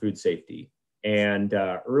Center for Food Safety. And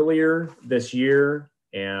earlier this year,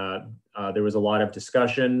 there was a lot of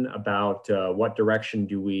discussion about what direction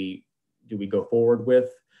do we go forward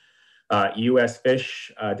with. U.S.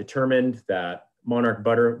 Fish determined that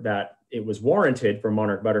that it was warranted for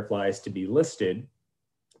monarch butterflies to be listed,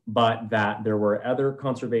 but that there were other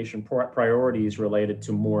conservation priorities related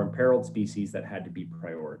to more imperiled species that had to be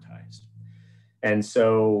prioritized. And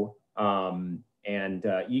so,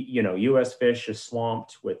 U.S. Fish is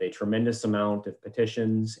swamped with a tremendous amount of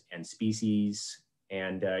petitions and species.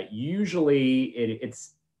 And usually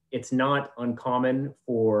it's not uncommon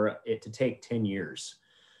for it to take 10 years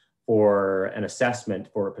for an assessment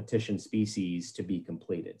for a petition species to be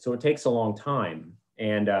completed. So it takes a long time.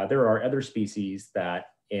 And there are other species that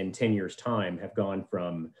in 10 years' time have gone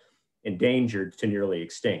from endangered to nearly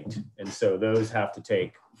extinct. And so those have to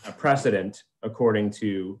take a precedent according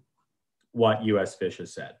to what U.S. Fish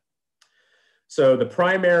has said. So the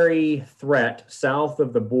primary threat south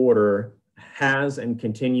of the border has and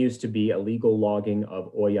continues to be illegal logging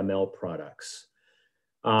of OML products.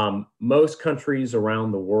 Most countries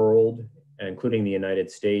around the world, including the United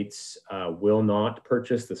States, will not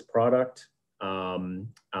purchase this product.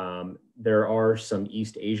 There are some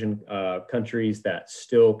East Asian countries that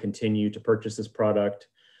still continue to purchase this product,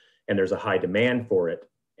 and there's a high demand for it.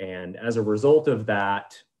 And as a result of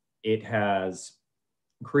that, it has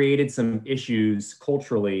created some issues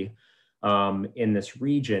culturally in this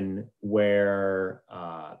region where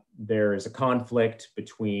there is a conflict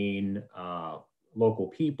between local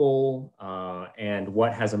people and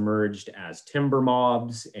what has emerged as timber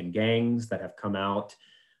mobs and gangs that have come out,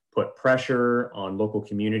 put pressure on local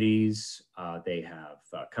communities. They have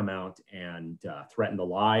come out and threatened the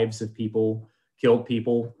lives of people, killed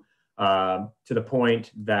people, to the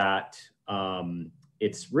point that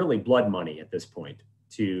it's really blood money at this point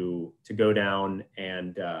to go down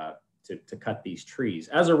and to cut these trees.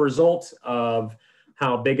 As a result of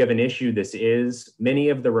how big of an issue this is, many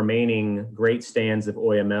of the remaining great stands of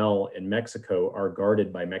OML in Mexico are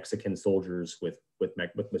guarded by Mexican soldiers with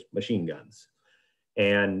machine guns.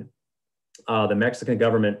 And the Mexican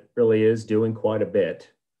government really is doing quite a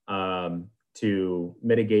bit to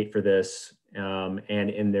mitigate for this and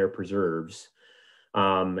in their preserves.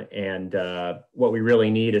 What we really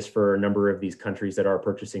need is for a number of these countries that are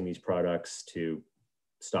purchasing these products to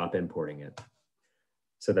stop importing it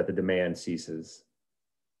so that the demand ceases.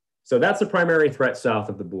 So that's the primary threat south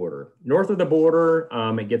of the border. North of the border,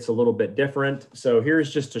 it gets a little bit different. So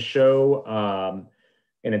here's just to show,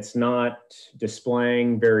 and it's not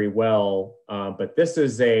displaying very well, but this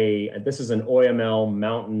is an OML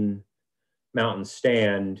mountain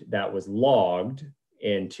stand that was logged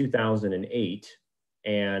in 2008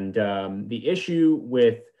 And the issue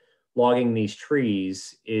with logging these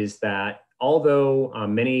trees is that although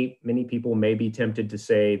many people may be tempted to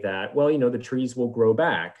say that, well, the trees will grow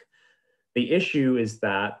back, the issue is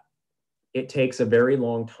that it takes a very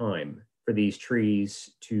long time for these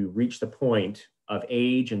trees to reach the point of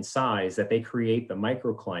age and size that they create the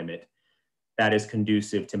microclimate that is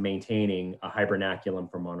conducive to maintaining a hibernaculum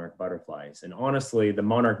for monarch butterflies. And honestly, the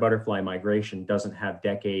monarch butterfly migration doesn't have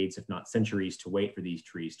decades, if not centuries, to wait for these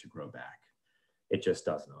trees to grow back. It just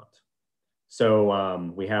does not.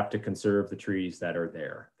 So we have to conserve the trees that are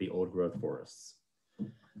there, the old growth forests.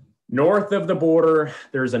 North of the border,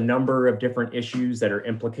 there's a number of different issues that are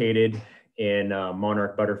implicated in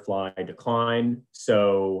monarch butterfly decline.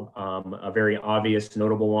 So a very obvious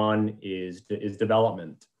notable one is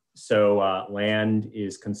development. So land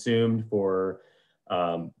is consumed for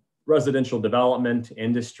residential development,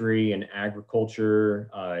 industry, and agriculture.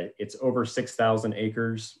 It's over 6,000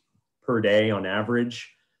 acres per day on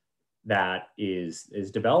average that is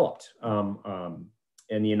developed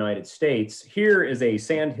in the United States. Here is a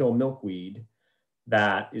sandhill milkweed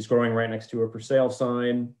that is growing right next to a for sale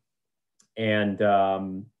sign. And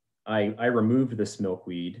I removed this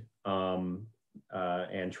milkweed and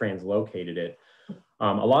translocated it.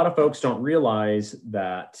 A lot of folks don't realize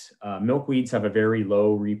that milkweeds have a very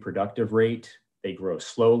low reproductive rate. They grow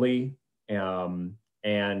slowly.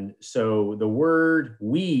 And so the word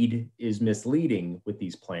weed is misleading with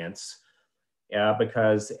these plants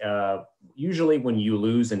because usually when you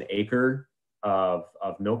lose an acre of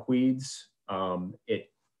milkweeds,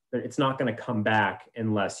 it's not going to come back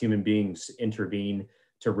unless human beings intervene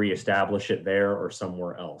to reestablish it there or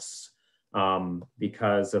somewhere else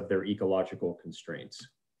because of their ecological constraints.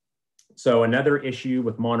 So another issue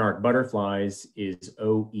with monarch butterflies is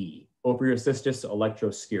OE, Ophriocistis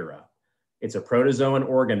electrosphaera. It's a protozoan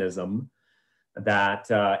organism that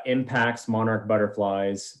impacts monarch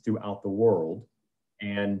butterflies throughout the world.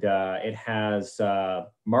 And it has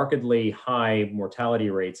markedly high mortality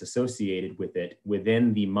rates associated with it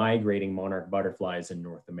within the migrating monarch butterflies in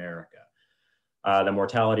North America. The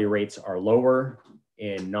mortality rates are lower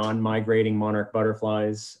in non-migrating monarch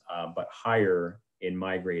butterflies, but higher in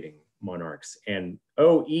migrating monarchs. And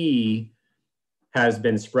OE has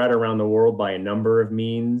been spread around the world by a number of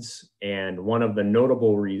means. And one of the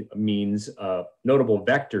notable notable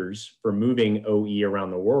vectors for moving OE around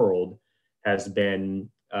the world has been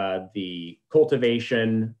the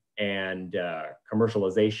cultivation and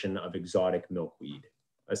commercialization of exotic milkweed,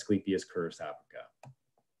 Asclepias currisapica.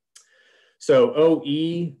 So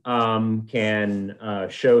OE can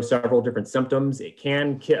show several different symptoms. It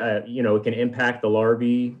can, it can impact the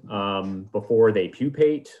larvae before they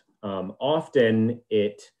pupate. Often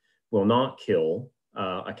it will not kill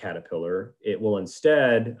a caterpillar. It will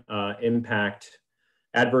instead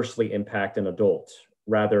adversely impact an adult,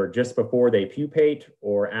 rather just before they pupate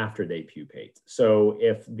or after they pupate. So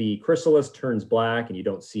if the chrysalis turns black and you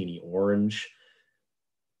don't see any orange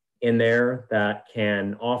in there, that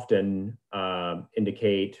can often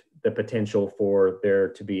indicate the potential for there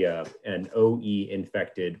to be an OE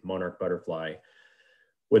infected monarch butterfly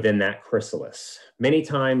within that chrysalis. Many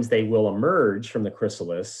times they will emerge from the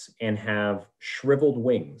chrysalis and have shriveled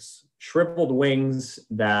wings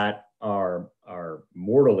that are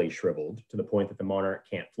mortally shriveled to the point that the monarch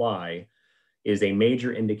can't fly, is a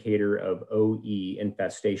major indicator of OE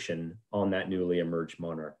infestation on that newly emerged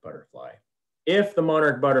monarch butterfly. If the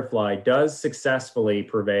monarch butterfly does successfully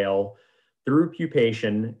prevail through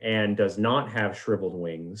pupation and does not have shriveled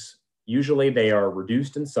wings, usually they are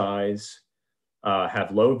reduced in size,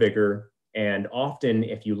 have low vigor, and often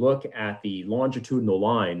if you look at the longitudinal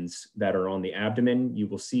lines that are on the abdomen, you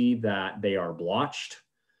will see that they are blotched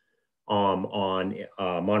on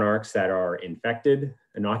monarchs that are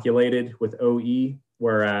inoculated with OE,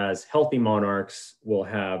 whereas healthy monarchs will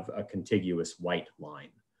have a contiguous white line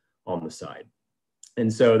on the side.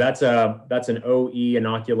 And so that's an OE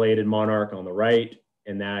inoculated monarch on the right,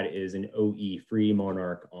 and that is an OE free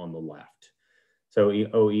monarch on the left. So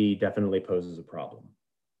OE definitely poses a problem.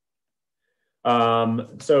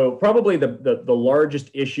 So probably the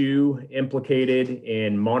largest issue implicated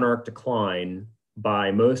in monarch decline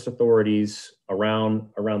by most authorities around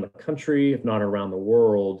the country, if not around the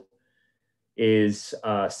world, is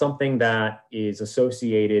something that is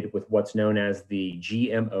associated with what's known as the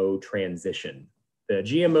GMO transition. The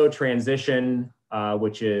GMO transition,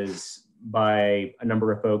 which is by a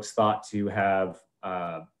number of folks thought to have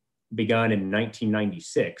begun in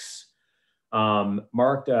 1996,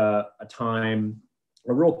 marked a time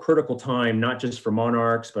a real critical time, not just for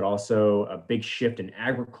monarchs, but also a big shift in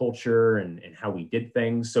agriculture and how we did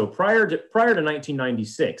things. So prior to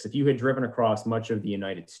 1996, if you had driven across much of the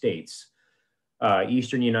United States,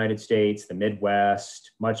 Eastern United States, the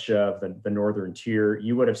Midwest, much of the northern tier,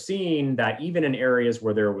 you would have seen that even in areas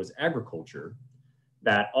where there was agriculture,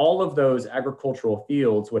 that all of those agricultural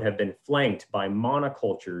fields would have been flanked by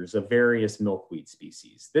monocultures of various milkweed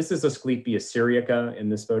species. This is Asclepias syriaca in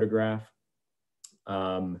this photograph.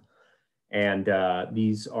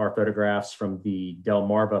 These are photographs from the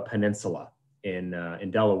Delmarva Peninsula in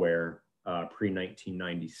Delaware,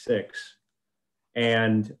 pre-1996.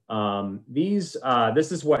 And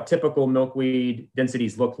this is what typical milkweed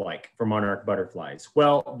densities look like for monarch butterflies.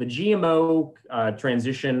 Well, the GMO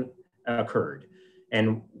transition occurred.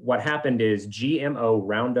 And what happened is GMO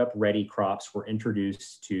Roundup Ready crops were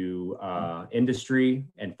introduced to industry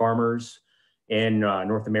and farmers in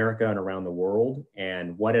North America and around the world.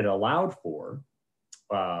 And what it allowed for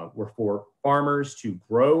were for farmers to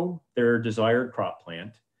grow their desired crop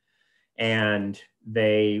plant, and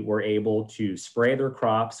they were able to spray their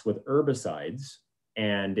crops with herbicides,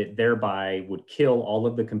 and it thereby would kill all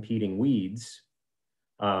of the competing weeds.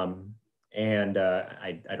 I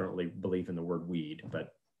don't really believe in the word weed,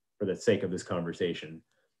 but for the sake of this conversation.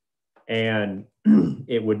 And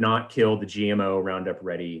it would not kill the GMO Roundup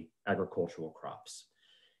Ready agricultural crops.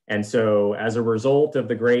 And so as a result of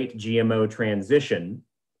the great GMO transition,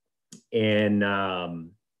 in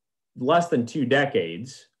less than 2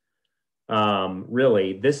 decades,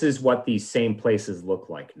 really, this is what these same places look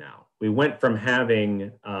like now. We went from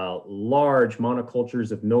having large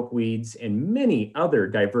monocultures of milkweeds and many other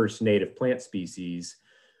diverse native plant species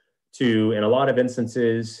to, in a lot of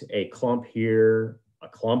instances, a clump here, a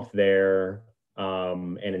clump there,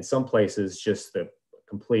 and in some places, just the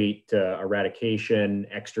complete eradication,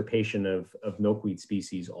 extirpation of milkweed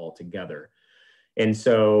species altogether. And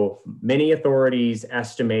so many authorities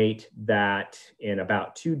estimate that in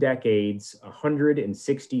about 2 decades,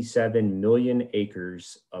 167 million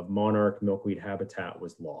acres of monarch milkweed habitat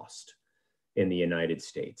was lost in the United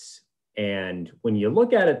States. And when you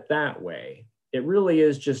look at it that way, it really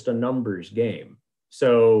is just a numbers game.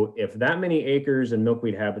 So if that many acres in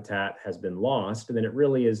milkweed habitat has been lost, then it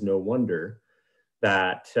really is no wonder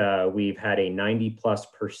that we've had a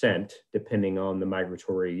 90+%, depending on the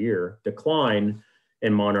migratory year, decline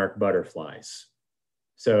in monarch butterflies.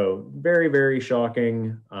 So very, very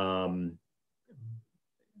shocking,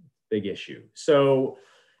 big issue. So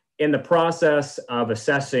in the process of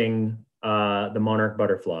assessing the monarch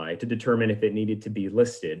butterfly to determine if it needed to be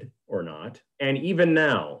listed or not, and even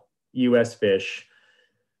now, US Fish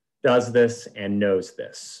does this and knows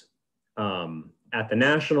this. At the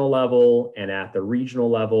national level and at the regional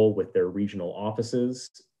level with their regional offices,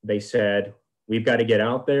 they said, we've got to get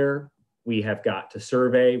out there. We have got to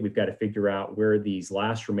survey. We've got to figure out where these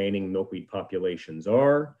last remaining milkweed populations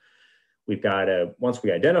are. We've got to, once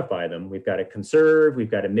we identify them, we've got to conserve.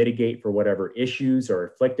 We've got to mitigate for whatever issues are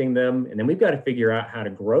afflicting them. And then we've got to figure out how to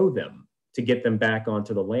grow them to get them back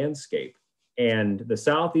onto the landscape. And the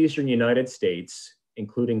southeastern United States,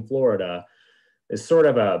 including Florida, is sort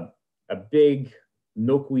of a big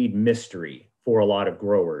milkweed mystery for a lot of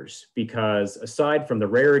growers, because aside from the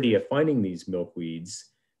rarity of finding these milkweeds,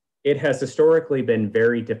 it has historically been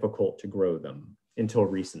very difficult to grow them until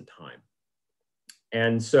recent time.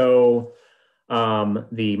 And so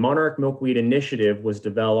the Monarch Milkweed Initiative was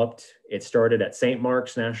developed. It started at St.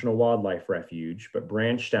 Mark's National Wildlife Refuge, but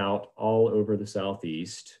branched out all over the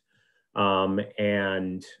Southeast.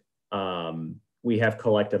 We have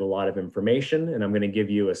collected a lot of information, and I'm going to give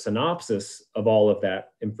you a synopsis of all of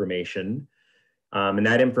that information. And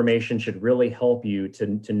that information should really help you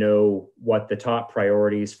to know what the top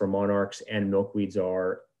priorities for monarchs and milkweeds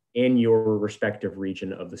are in your respective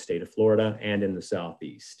region of the state of Florida and in the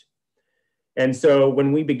Southeast. And so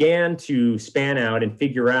when we began to span out and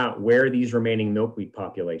figure out where these remaining milkweed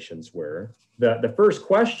populations were, the first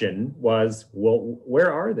question was, well,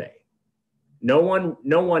 where are they? No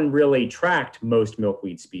one really tracked most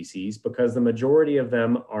milkweed species because the majority of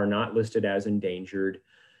them are not listed as endangered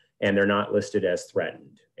and they're not listed as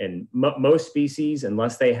threatened. And most species,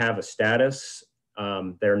 unless they have a status,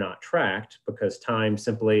 they're not tracked because time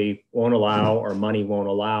simply won't allow or money won't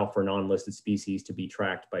allow for non-listed species to be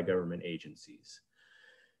tracked by government agencies.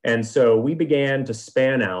 And so we began to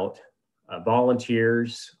span out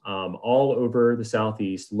volunteers all over the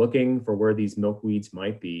Southeast looking for where these milkweeds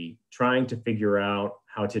might be, trying to figure out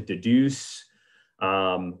how to deduce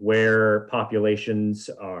where populations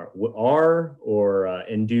are or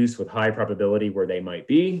induce with high probability where they might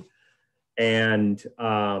be, And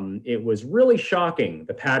it was really shocking,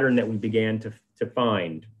 the pattern that we began to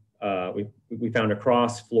find. We found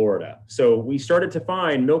across Florida. So we started to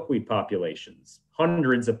find milkweed populations,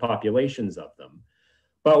 hundreds of populations of them.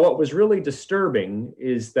 But what was really disturbing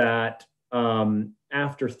is that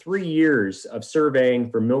after 3 years of surveying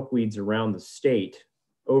for milkweeds around the state,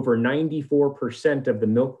 over 94% of the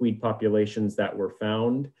milkweed populations that were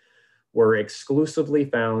found were exclusively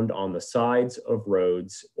found on the sides of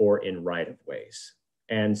roads or in right-of-ways.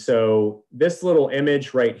 And so this little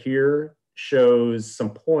image right here shows some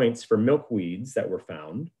points for milkweeds that were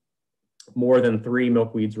found. More than 3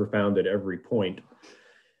 milkweeds were found at every point.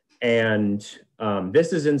 And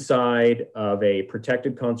this is inside of a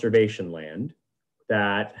protected conservation land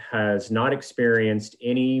that has not experienced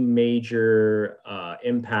any major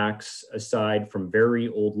impacts aside from very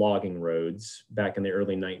old logging roads back in the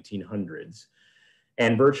early 1900s.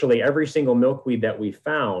 And virtually every single milkweed that we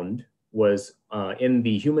found was in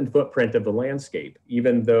the human footprint of the landscape,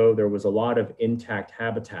 even though there was a lot of intact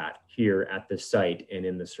habitat here at the site and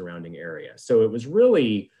in the surrounding area. So it was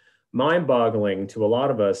really mind-boggling to a lot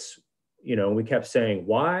of us. You know, we kept saying,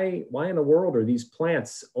 why in the world are these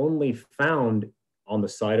plants only found on the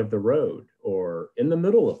side of the road or in the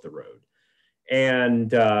middle of the road?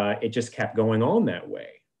 And it just kept going on that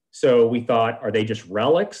way. So we thought, are they just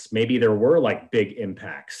relics? Maybe there were like big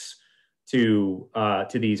impacts to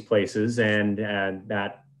these places, and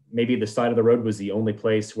that maybe the side of the road was the only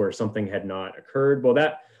place where something had not occurred. Well,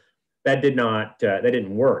 that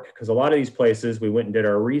didn't work, because a lot of these places, we went and did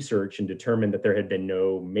our research and determined that there had been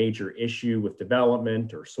no major issue with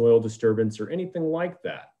development or soil disturbance or anything like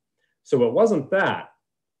that. So it wasn't that.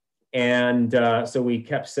 And so we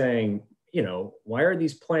kept saying, you know, why are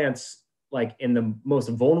these plants like in the most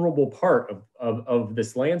vulnerable part of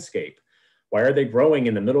this landscape? Why are they growing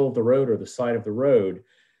in the middle of the road or the side of the road?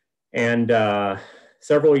 And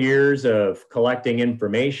several years of collecting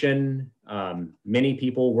information, many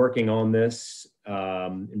people working on this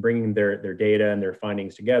and bringing their data and their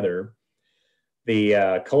findings together.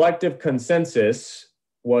 The collective consensus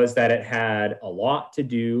was that it had a lot to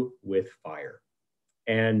do with fire.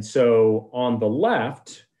 And so on the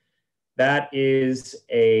left, that is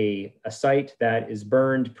a site that is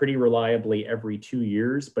burned pretty reliably every 2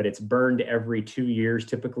 years, but it's burned every 2 years,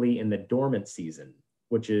 typically in the dormant season,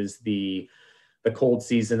 which is the cold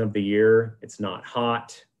season of the year. It's not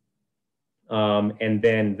hot. And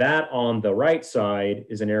then that on the right side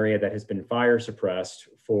is an area that has been fire suppressed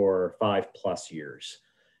for 5+ years.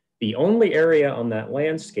 The only area on that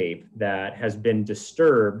landscape that has been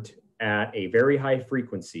disturbed at a very high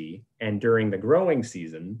frequency and during the growing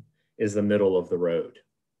season is the middle of the road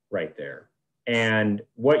right there. And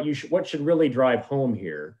what should really drive home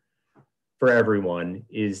here for everyone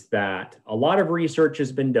is that a lot of research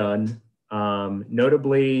has been done,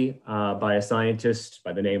 notably by a scientist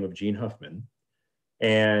by the name of Jean Huffman.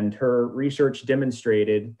 And her research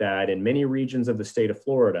demonstrated that in many regions of the state of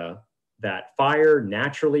Florida, that fire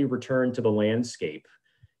naturally returned to the landscape,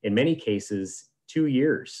 in many cases, 2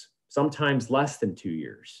 years, sometimes less than 2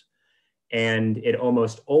 years. And it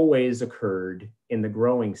almost always occurred in the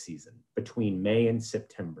growing season between May and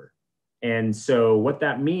September. And so what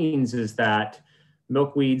that means is that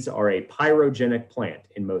milkweeds are a pyrogenic plant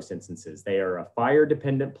in most instances. They are a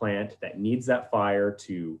fire-dependent plant that needs that fire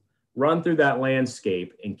to run through that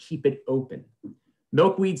landscape and keep it open.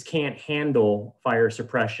 Milkweeds can't handle fire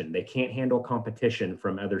suppression. They can't handle competition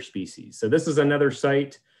from other species. So this is another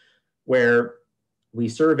site where we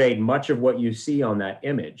surveyed much of what you see on that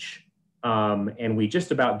image. And we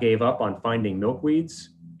just about gave up on finding milkweeds.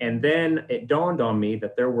 And then it dawned on me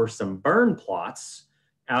that there were some burn plots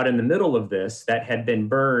out in the middle of this that had been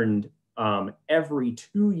burned every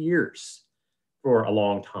 2 years for a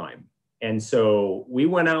long time. And so we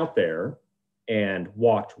went out there and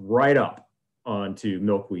walked right up onto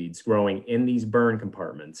milkweeds growing in these burn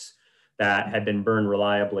compartments that had been burned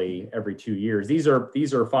reliably every 2 years. These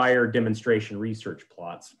are fire demonstration research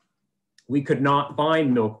plots. We could not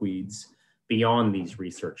find milkweeds beyond these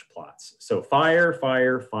research plots. So fire,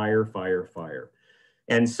 fire, fire, fire, fire.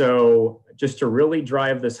 And so just to really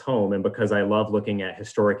drive this home, and because I love looking at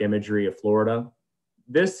historic imagery of Florida,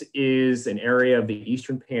 this is an area of the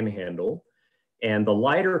Eastern Panhandle. And the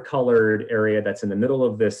lighter colored area that's in the middle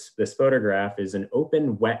of this photograph is an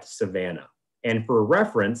open, wet savanna. And for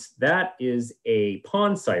reference, that is a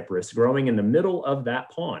pond cypress growing in the middle of that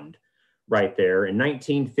pond right there in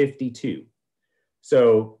 1952.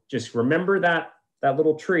 So just remember that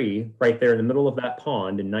little tree right there in the middle of that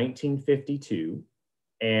pond in 1952.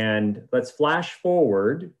 And let's flash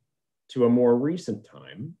forward to a more recent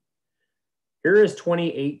time. Here is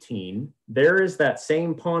 2018. There is that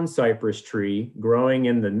same pond cypress tree growing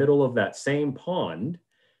in the middle of that same pond,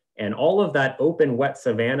 and all of that open, wet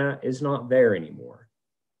savanna is not there anymore.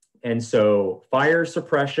 And so fire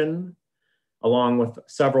suppression, along with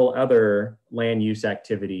several other land use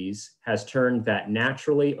activities, has turned that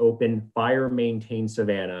naturally open, fire-maintained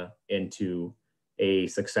savanna into a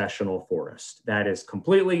successional forest that is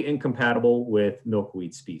completely incompatible with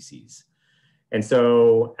milkweed species. And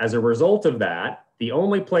so as a result of that, the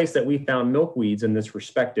only place that we found milkweeds in this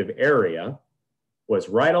respective area was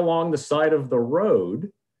right along the side of the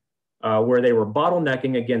road where they were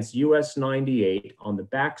bottlenecking against US 98 on the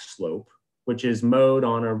back slope, which is mowed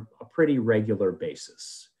on a pretty regular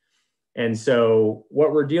basis. And so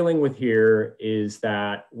what we're dealing with here is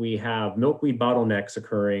that we have milkweed bottlenecks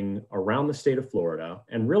occurring around the state of Florida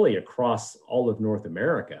and really across all of North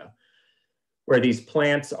America, where these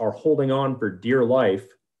plants are holding on for dear life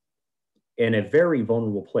in a very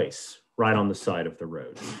vulnerable place right on the side of the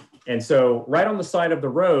road. And so right on the side of the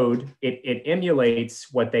road, it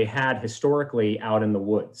emulates what they had historically out in the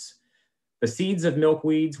woods. The seeds of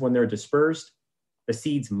milkweeds, when they're dispersed, the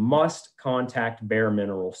seeds must contact bare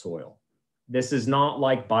mineral soil. This is not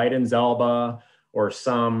like Biden's alba or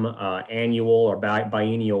some annual or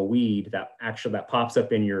biennial weed that pops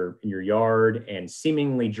up in your yard and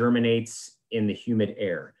seemingly germinates in the humid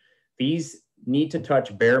air. These need to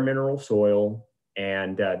touch bare mineral soil,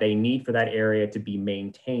 and they need for that area to be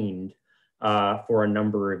maintained for a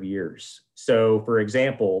number of years. So for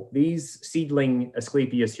example, these seedling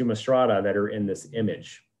Asclepias humistrata that are in this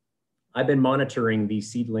image, I've been monitoring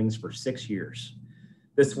these seedlings for 6 years.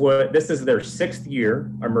 This is their 6th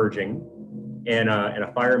year emerging in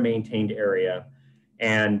a fire-maintained area,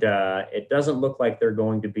 and it doesn't look like they're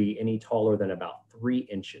going to be any taller than about 3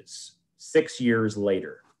 inches 6 years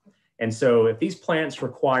later. And so if these plants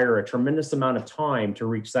require a tremendous amount of time to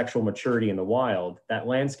reach sexual maturity in the wild, that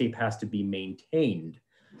landscape has to be maintained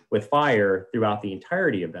with fire throughout the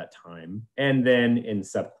entirety of that time, and then in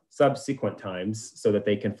subsequent times so that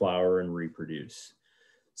they can flower and reproduce.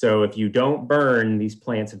 So if you don't burn, these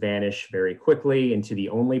plants vanish very quickly into the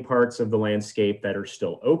only parts of the landscape that are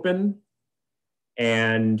still open.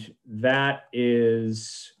 And that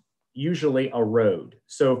is usually a road.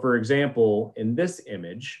 So for example, in this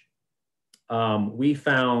image, we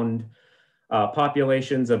found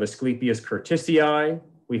populations of Asclepias curtisii,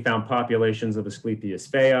 we found populations of Asclepias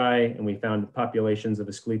fei, and we found populations of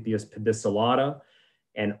Asclepias pedicellata.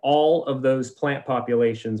 And all of those plant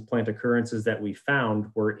populations, plant occurrences that we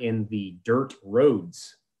found were in the dirt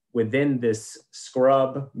roads within this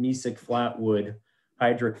scrub, mesic flatwood,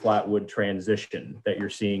 hydric flatwood transition that you're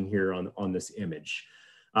seeing here on this image.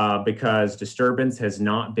 Because disturbance has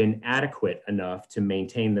not been adequate enough to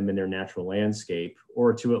maintain them in their natural landscape,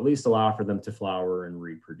 or to at least allow for them to flower and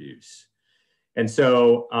reproduce. And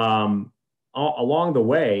so along the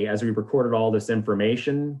way, as we recorded all this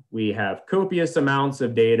information, we have copious amounts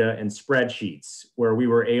of data and spreadsheets where we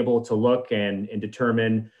were able to look and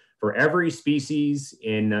determine for every species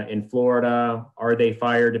in Florida, are they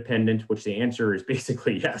fire dependent, which the answer is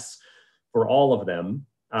basically yes for all of them.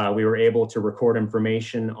 We were able to record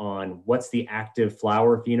information on what's the active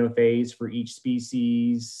flower phenophase for each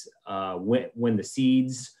species, when the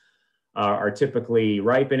seeds are typically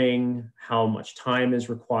ripening, how much time is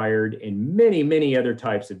required, and many, many other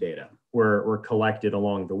types of data were collected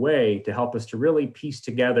along the way to help us to really piece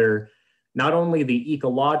together not only the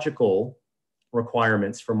ecological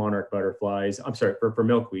requirements for monarch butterflies, for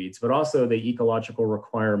milkweeds, but also the ecological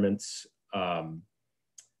requirements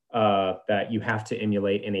that you have to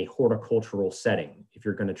emulate in a horticultural setting if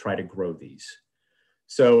you're going to try to grow these.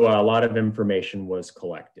 So a lot of information was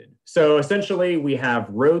collected. So essentially we have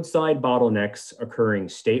roadside bottlenecks occurring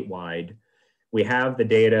statewide. We have the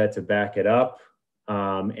data to back it up.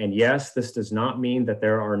 And yes, this does not mean that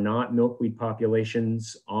there are not milkweed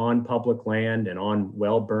populations on public land and on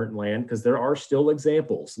well-burnt land, because there are still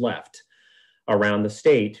examples left around the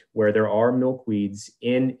state where there are milkweeds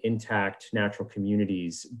in intact natural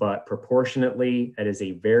communities, but proportionately, it is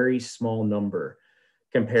a very small number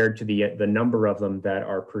compared to the number of them that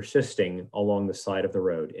are persisting along the side of the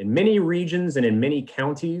road. In many regions and in many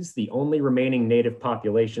counties, the only remaining native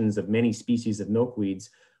populations of many species of milkweeds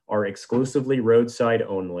are exclusively roadside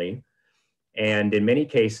only. And in many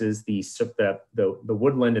cases, the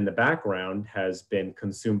woodland in the background has been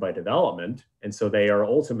consumed by development. And so they are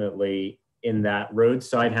ultimately in that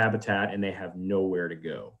roadside habitat and they have nowhere to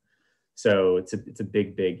go. So it's a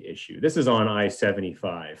big, big issue. This is on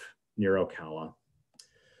I-75 near Ocala.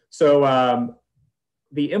 So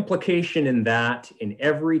the implication in that in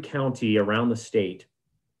every county around the state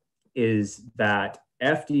is that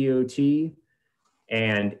FDOT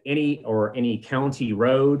and any county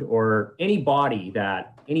road or any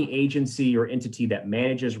agency or entity that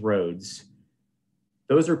manages roads,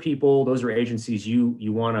 those are people, those are agencies you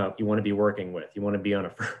want to be working with. You want to be on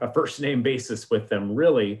a first name basis with them,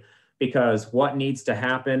 really, because what needs to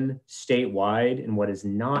happen statewide and what is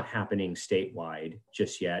not happening statewide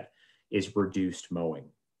just yet is reduced mowing.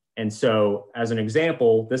 And so, as an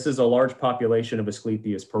example, this is a large population of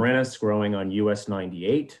Asclepias perennis growing on US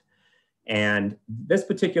 98. And this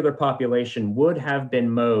particular population would have been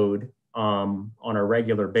mowed on a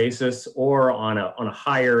regular basis or on a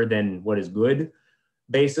higher than what is good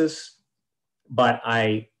basis. But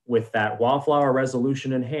with that wildflower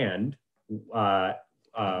resolution in hand,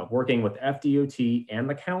 working with FDOT and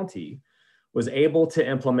the county, was able to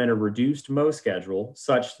implement a reduced mow schedule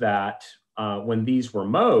such that when these were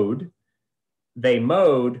mowed, they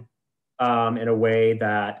mowed in a way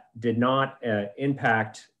that did not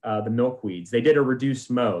impact the milkweeds. They did a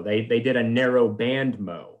reduced mow. They did a narrow band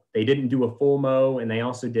mow. They didn't do a full mow, and they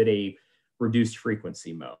also did a reduced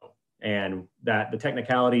frequency mow. And that the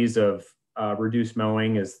technicalities of reduced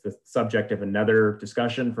mowing is the subject of another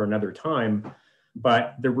discussion for another time.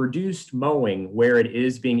 But the reduced mowing, where it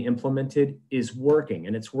is being implemented, is working,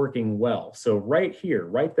 and it's working well. So right here,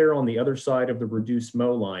 right there on the other side of the reduced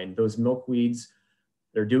mow line, those milkweeds,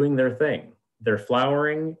 they're doing their thing. They're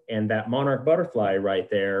flowering, and that monarch butterfly right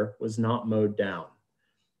there was not mowed down.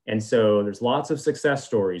 And so there's lots of success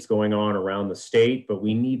stories going on around the state, but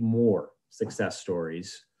we need more success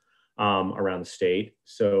stories around the state.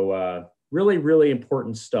 So really, really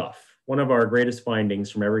important stuff. One of our greatest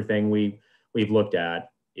findings from everything we've looked at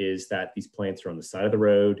is that these plants are on the side of the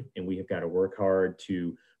road, and we have got to work hard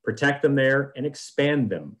to protect them there and expand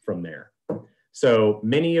them from there. So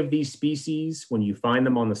many of these species, when you find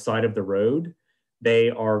them on the side of the road, they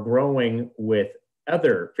are growing with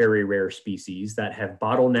other very rare species that have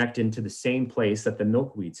bottlenecked into the same place that the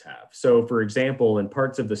milkweeds have. So for example, in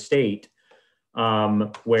parts of the state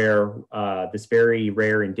where this very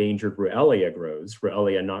rare endangered Ruellia grows,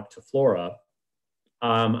 Ruellia noctiflora,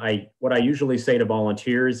 what I usually say to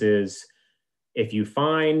volunteers is, if you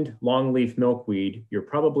find longleaf milkweed, you're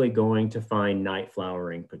probably going to find night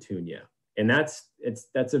flowering petunia. And that's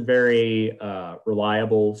a very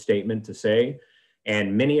reliable statement to say.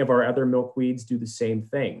 And many of our other milkweeds do the same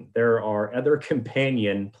thing. There are other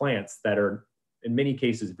companion plants that are, in many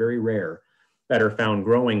cases, very rare, that are found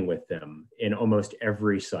growing with them in almost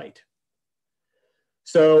every site.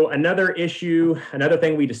 So another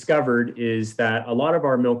thing we discovered is that a lot of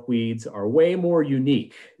our milkweeds are way more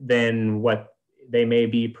unique than what they may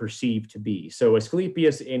be perceived to be. So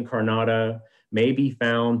Asclepias incarnata may be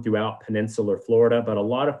found throughout peninsular Florida, but a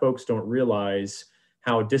lot of folks don't realize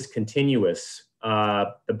how discontinuous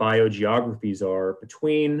the biogeographies are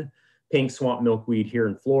between pink swamp milkweed here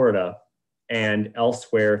in Florida and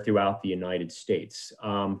elsewhere throughout the United States.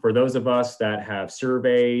 For those of us that have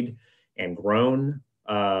surveyed and grown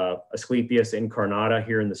Asclepias incarnata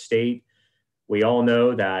here in the state, we all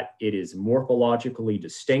know that it is morphologically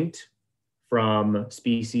distinct from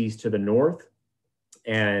species to the north,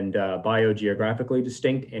 and biogeographically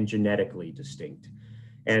distinct and genetically distinct.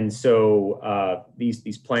 And so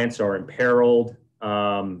these plants are imperiled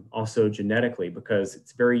also genetically, because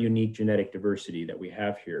it's very unique genetic diversity that we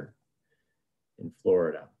have here in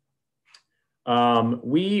Florida.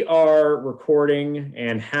 We are recording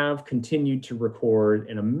and have continued to record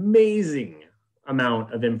an amazing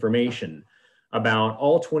amount of information about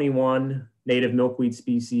all 21 native milkweed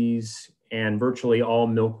species and virtually all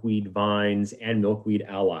milkweed vines and milkweed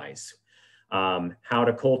allies. How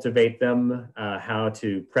to cultivate them, how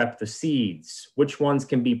to prep the seeds, which ones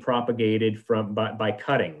can be propagated by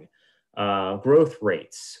cutting, growth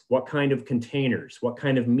rates, what kind of containers, what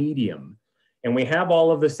kind of medium. And we have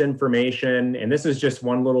all of this information, and this is just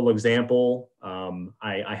one little example.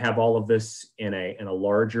 I have all of this in a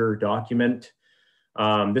larger document.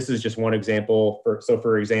 This is just one example.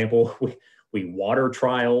 For example, we water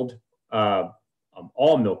trialed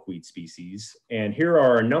all milkweed species, and here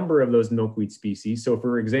are a number of those milkweed species. So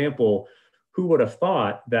for example, who would have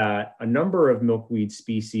thought that a number of milkweed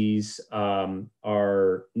species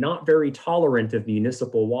are not very tolerant of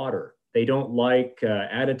municipal water? They don't like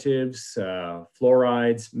additives,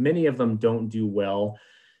 fluorides. Many of them don't do well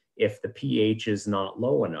if the pH is not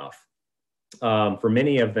low enough. For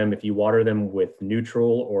many of them, if you water them with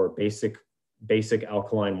neutral or basic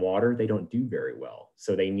alkaline water, they don't do very well.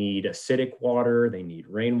 So they need acidic water, they need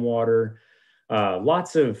rainwater,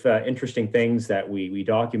 lots of interesting things that we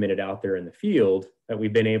documented out there in the field that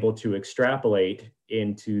we've been able to extrapolate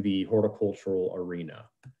into the horticultural arena.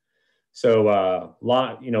 So a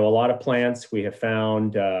lot of plants we have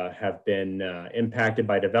found have been impacted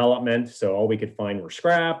by development. So all we could find were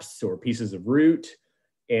scraps or pieces of root.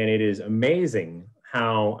 And it is amazing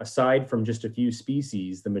how, aside from just a few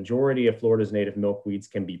species, the majority of Florida's native milkweeds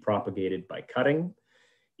can be propagated by cutting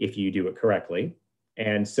if you do it correctly.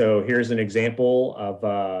 And so here's an example of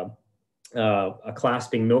a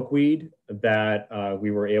clasping milkweed that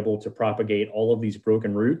we were able to propagate all of these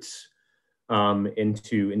broken roots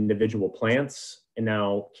into individual plants. And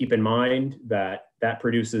now keep in mind that that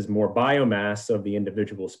produces more biomass of the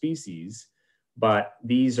individual species, but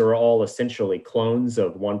these are all essentially clones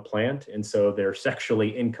of one plant. And so they're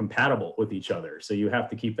sexually incompatible with each other. So you have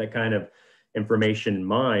to keep that kind of information in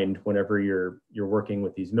mind whenever you're working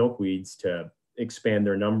with these milkweeds to expand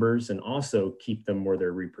their numbers and also keep them where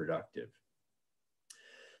they're reproductive.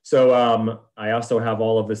 So I also have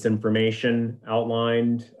all of this information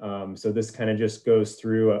outlined. So this kind of just goes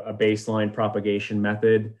through a baseline propagation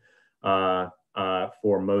method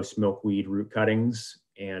for most milkweed root cuttings.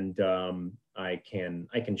 And I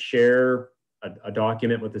can share a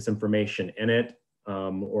document with this information in it.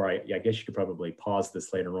 Or I guess you could probably pause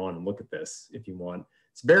this later on and look at this if you want.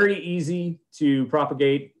 It's very easy to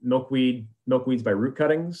propagate milkweeds by root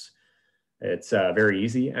cuttings. It's very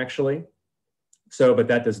easy, actually. So, but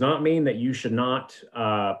that does not mean that you should not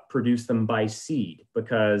produce them by seed,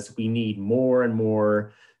 because we need more and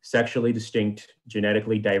more sexually distinct,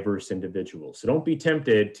 genetically diverse individuals. So don't be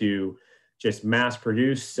tempted to just mass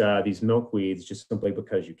produce these milkweeds just simply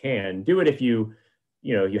because you can. Do it if you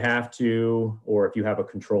have to, or if you have a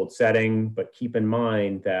controlled setting, but keep in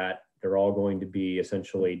mind that they're all going to be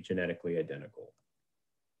essentially genetically identical.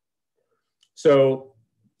 So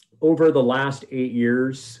over the last 8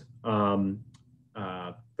 years,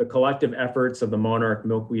 the collective efforts of the Monarch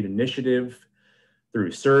Milkweed Initiative through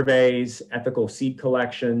surveys, ethical seed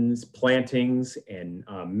collections, plantings, and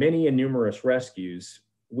many and numerous rescues,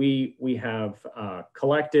 we have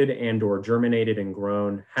collected and or germinated and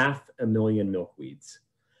grown 500,000 milkweeds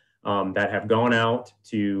that have gone out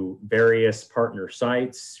to various partner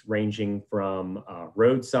sites ranging from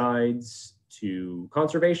roadsides to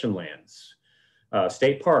conservation lands,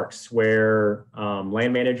 state parks where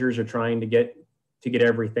land managers are trying to get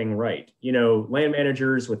everything right. You know, land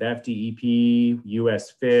managers with FDEP,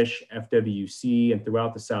 US Fish, FWC, and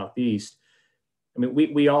throughout the Southeast, I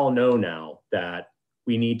mean, we all know now that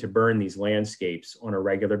we need to burn these landscapes on a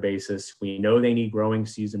regular basis. We know they need growing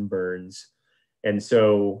season burns. And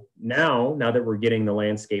so now that we're getting the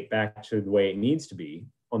landscape back to the way it needs to be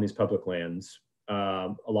on these public lands,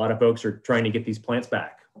 a lot of folks are trying to get these plants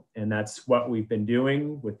back. And that's what we've been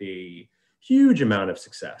doing with a huge amount of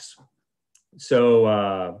success.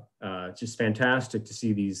 So it's just fantastic to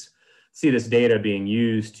see this data being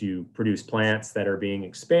used to produce plants that are being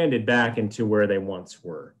expanded back into where they once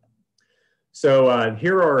were. So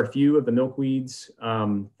here are a few of the milkweeds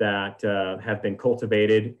that have been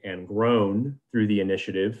cultivated and grown through the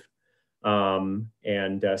initiative. So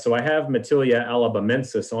I have Matilia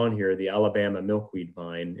alabamensis on here, the Alabama milkweed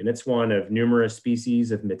vine, and it's one of numerous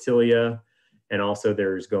species of Matilia, and also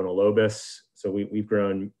there's Gonalobus. So we've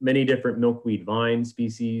grown many different milkweed vine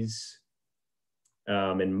species,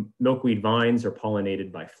 and milkweed vines are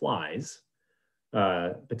pollinated by flies,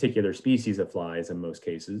 particular species of flies in most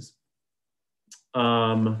cases.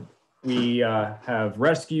 We have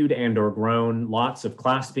rescued and or grown lots of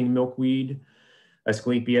clasping milkweed,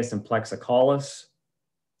 Asclepias and Plexicollis.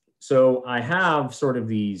 So I have sort of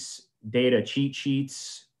these data cheat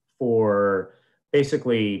sheets for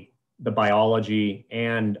basically the biology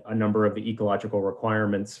and a number of the ecological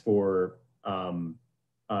requirements for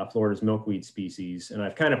Florida's milkweed species. And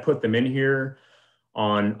I've kind of put them in here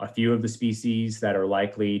on a few of the species that are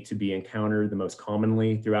likely to be encountered the most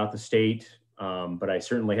commonly throughout the state. But I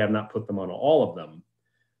certainly have not put them on all of them.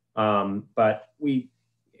 But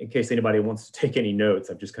in case anybody wants to take any notes,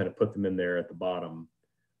 I've just kind of put them in there at the bottom.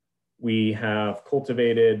 We have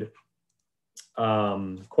cultivated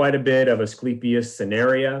quite a bit of Asclepias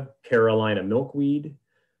cinerea, Carolina milkweed,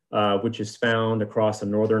 which is found across the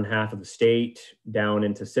northern half of the state, down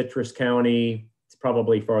into Citrus County. It's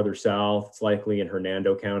probably farther south. It's likely in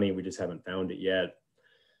Hernando County. We just haven't found it yet.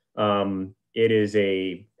 It is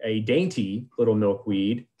a dainty little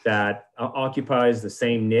milkweed that occupies the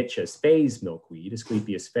same niche as Fay's milkweed,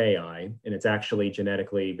 Asclepias fayi, and it's actually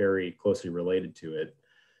genetically very closely related to it.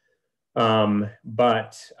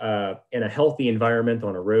 But in a healthy environment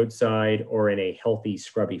on a roadside or in a healthy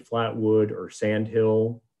scrubby flatwood or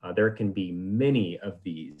sandhill, there can be many of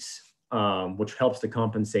these, which helps to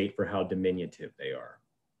compensate for how diminutive they are.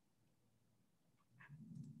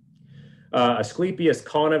 Asclepias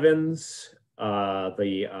conivans,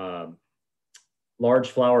 the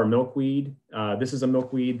large flower milkweed. This is a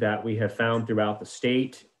milkweed that we have found throughout the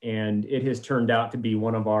state, and it has turned out to be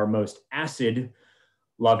one of our most acid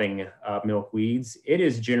loving milkweeds. It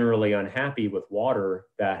is generally unhappy with water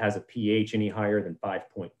that has a pH any higher than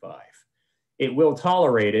 5.5. It will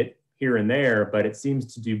tolerate it here and there, but it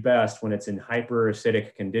seems to do best when it's in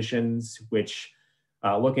hyperacidic conditions, which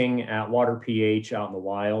looking at water pH out in the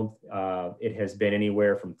wild, it has been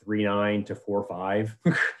anywhere from 3.9 to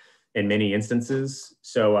 4.5 in many instances.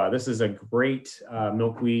 So this is a great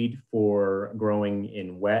milkweed for growing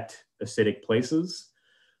in wet, acidic places.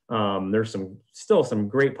 There's still some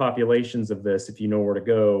great populations of this if you know where to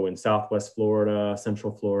go in Southwest Florida,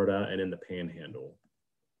 Central Florida, and in the Panhandle.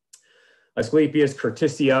 Asclepias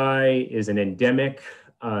curtisii is an endemic,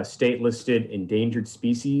 state-listed endangered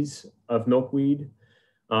species of milkweed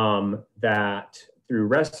that through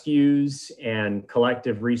rescues and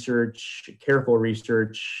collective research, careful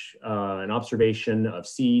research, and observation of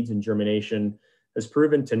seeds and germination has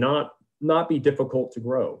proven to not be difficult to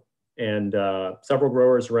grow. And several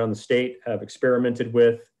growers around the state have experimented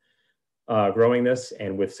with growing this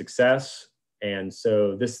and with success. And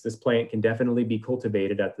so this plant can definitely be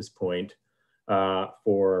cultivated at this point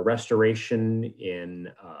for restoration in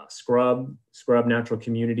scrub natural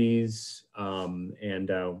communities, and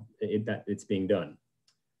it's being done.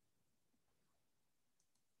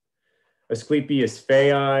 Asclepias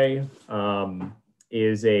fei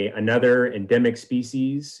is another endemic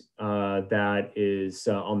species that is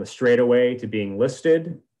on the straightaway to being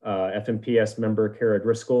listed. FMPS member Kara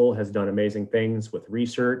Driscoll has done amazing things with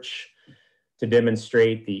research to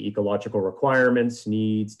demonstrate the ecological requirements,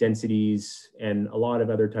 needs, densities, and a lot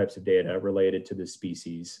of other types of data related to this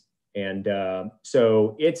species. And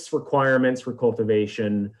so its requirements for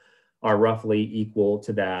cultivation are roughly equal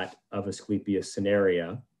to that of Asclepias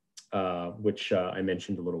cinerea, which I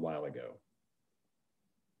mentioned a little while ago.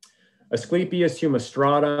 Asclepias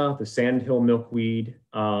humistrata, the sandhill milkweed.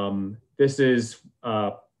 This is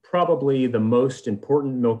probably the most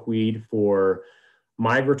important milkweed for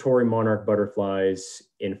migratory monarch butterflies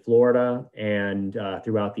in Florida and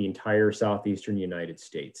throughout the entire southeastern United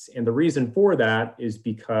States. And the reason for that is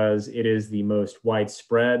because it is the most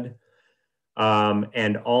widespread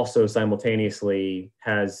and also simultaneously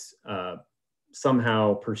has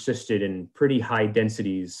somehow persisted in pretty high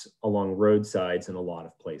densities along roadsides in a lot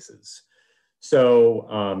of places.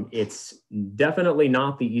 So it's definitely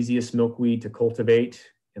not the easiest milkweed to cultivate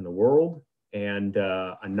in the world. And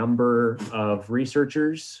a number of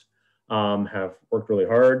researchers have worked really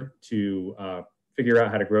hard to figure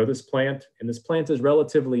out how to grow this plant. And this plant is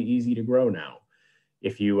relatively easy to grow now.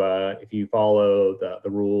 If you follow the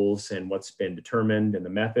rules and what's been determined and the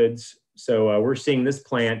methods. So we're seeing this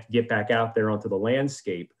plant get back out there onto the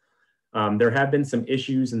landscape. There have been some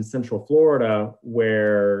issues in Central Florida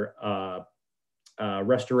where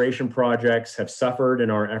restoration projects have suffered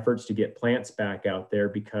in our efforts to get plants back out there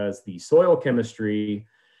because the soil chemistry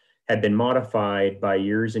had been modified by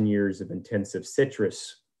years and years of intensive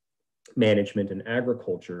citrus management and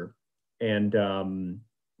agriculture. And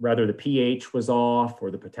rather the pH was off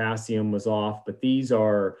or the potassium was off, but these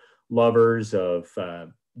are lovers of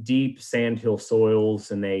deep sandhill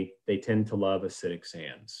soils, and they tend to love acidic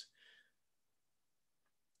sands.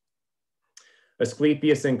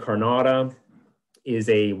 Asclepias incarnata is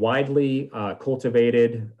a widely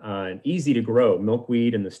cultivated and easy to grow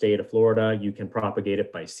milkweed in the state of Florida. You can propagate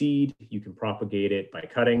it by seed, you can propagate it by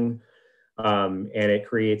cutting, and it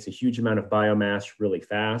creates a huge amount of biomass really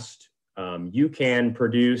fast. You can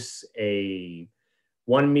produce a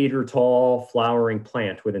 1 meter tall flowering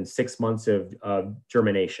plant within 6 months of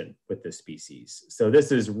germination with this species. So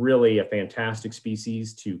this is really a fantastic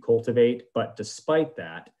species to cultivate, but despite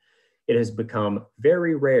that, it has become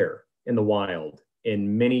very rare in the wild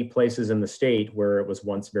in many places in the state where it was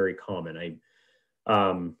once very common. I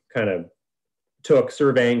kind of took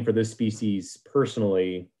surveying for this species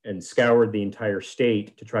personally and scoured the entire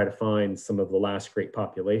state to try to find some of the last great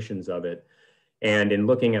populations of it. And in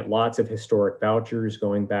looking at lots of historic vouchers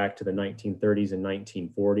going back to the 1930s and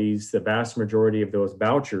 1940s, the vast majority of those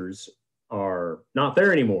vouchers are not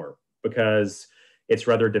there anymore because it's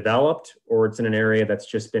rather developed or it's in an area that's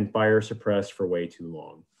just been fire suppressed for way too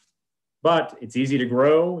long. But it's easy to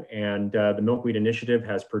grow, and the Milkweed Initiative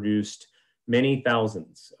has produced many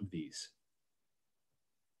thousands of these.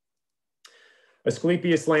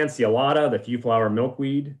 Asclepias lanceolata, the few flower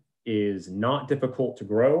milkweed, is not difficult to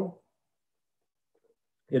grow.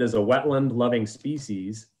 It is a wetland loving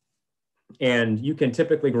species And you can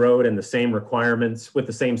typically grow it in the same requirements, with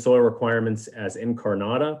the same soil requirements as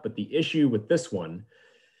incarnata. But the issue with this one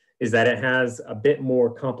is that it has a bit more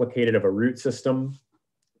complicated of a root system,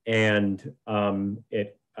 and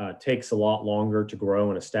it takes a lot longer to grow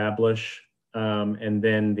and establish. And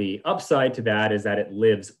then the upside to that is that it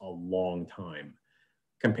lives a long time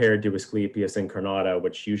compared to Asclepias incarnata,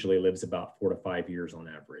 which usually lives about 4 to 5 years on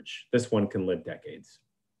average. This one can live decades.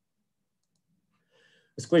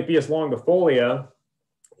 Asclepias longifolia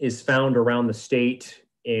is found around the state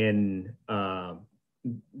in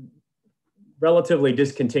relatively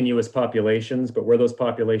discontinuous populations, but where those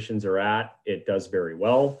populations are at, it does very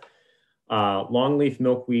well. Longleaf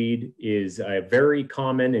milkweed is a very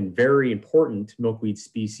common and very important milkweed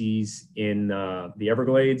species in the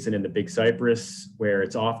Everglades and in the Big Cypress, where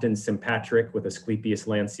it's often sympatric with Asclepias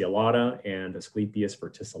lanceolata and Asclepias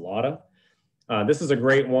verticillata. This is a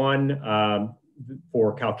great one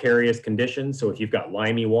for calcareous conditions. So if you've got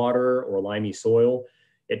limey water or limey soil,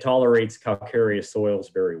 it tolerates calcareous soils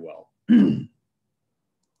very well.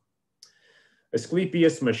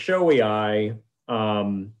 Asclepias moshoii,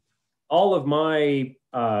 all of my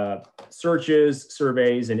searches,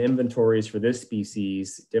 surveys, and inventories for this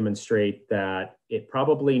species demonstrate that it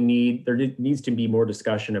probably needs to be more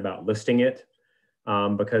discussion about listing it,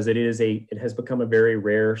 because it has become a very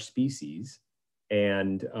rare species.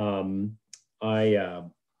 And I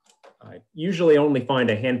usually only find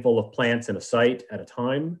a handful of plants in a site at a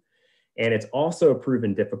time. And it's also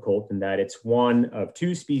proven difficult in that it's one of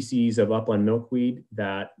 2 species of upland milkweed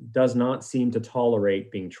that does not seem to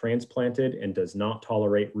tolerate being transplanted and does not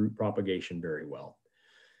tolerate root propagation very well.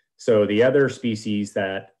 So the other species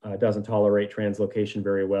that doesn't tolerate translocation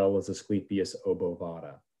very well is Asclepias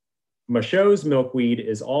obovata. Michaud's milkweed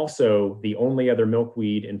is also the only other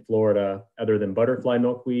milkweed in Florida, other than butterfly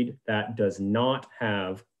milkweed, that does not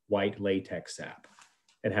have white latex sap.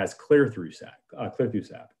 It has clear through sap.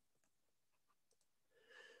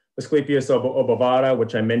 Asclepias obovata,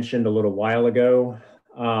 which I mentioned a little while ago,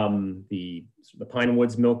 the pine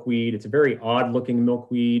woods milkweed. It's a very odd looking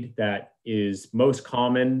milkweed that is most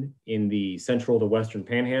common in the central to western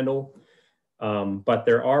panhandle. But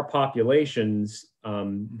there are populations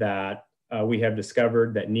that we have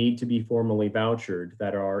discovered that need to be formally vouchered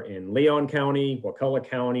that are in Leon County, Wakulla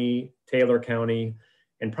County, Taylor County,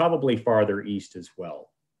 and probably farther east as well.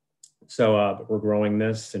 So we're growing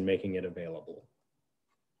this and making it available.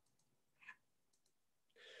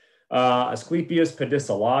 Asclepias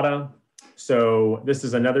pedicellata. So this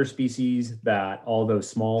is another species that, although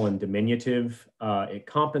small and diminutive, it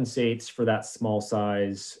compensates for that small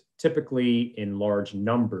size, typically in large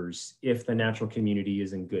numbers, if the natural community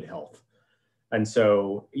is in good health. And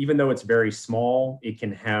so even though it's very small, it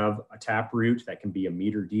can have a taproot that can be 1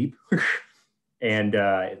 meter deep. And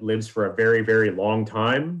it lives for a very, very long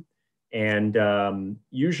time. And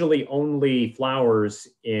usually only flowers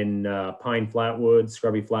in pine flatwoods,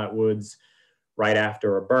 scrubby flatwoods, right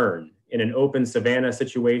after a burn. In an open savanna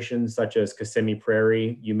situation, such as Kissimmee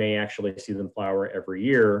Prairie, you may actually see them flower every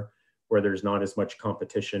year, where there's not as much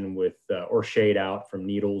competition with or shade out from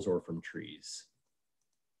needles or from trees.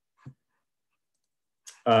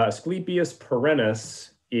 Asclepias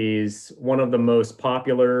perennis is one of the most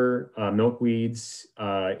popular milkweeds.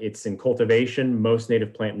 It's in cultivation. Most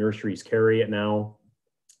native plant nurseries carry it now.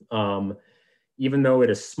 Even though it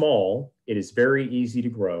is small, it is very easy to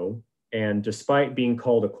grow. And despite being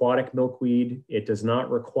called aquatic milkweed, it does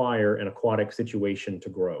not require an aquatic situation to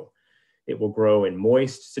grow. It will grow in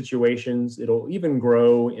moist situations. It'll even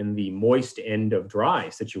grow in the moist end of dry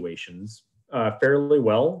situations fairly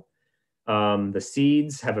well. The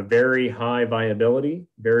seeds have a very high viability,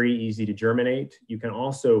 very easy to germinate. You can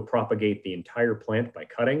also propagate the entire plant by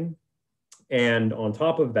cutting. And on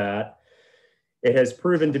top of that, it has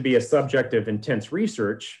proven to be a subject of intense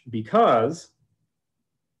research because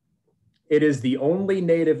it is the only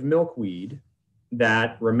native milkweed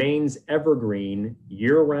that remains evergreen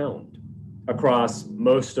year-round across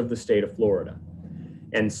most of the state of Florida.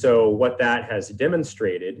 And so what that has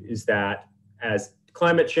demonstrated is that as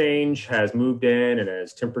climate change has moved in and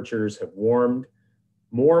as temperatures have warmed,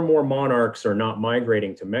 more and more monarchs are not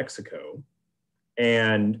migrating to Mexico.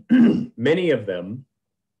 And many of them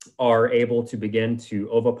are able to begin to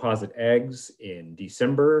oviposit eggs in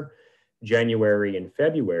December, January, and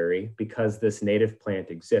February because this native plant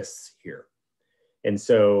exists here. And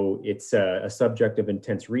so it's a subject of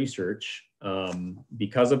intense research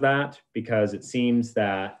because of that, because it seems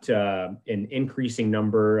that an increasing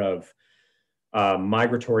number of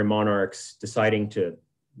migratory monarchs deciding to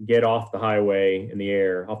get off the highway in the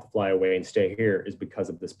air, off the flyaway and stay here is because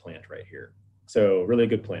of this plant right here. So really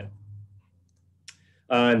good plant.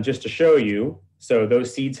 And just to show you, so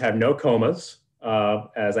those seeds have no comas.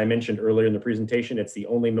 As I mentioned earlier in the presentation, it's the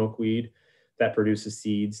only milkweed that produces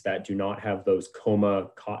seeds that do not have those coma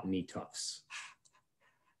cottony tufts.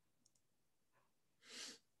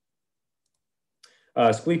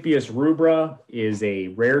 Asclepias rubra is a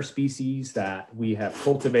rare species that we have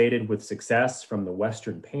cultivated with success from the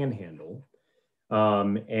Western Panhandle.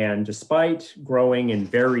 And despite growing in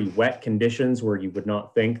very wet conditions where you would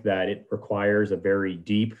not think that it requires a very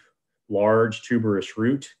deep, large tuberous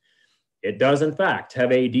root, it does in fact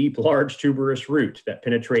have a deep, large tuberous root that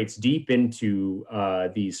penetrates deep into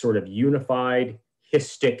these sort of unified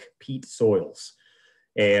histic peat soils.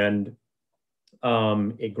 And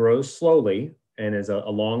it grows slowly and is a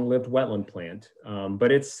long-lived wetland plant,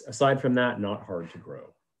 but it's, aside from that, not hard to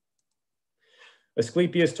grow.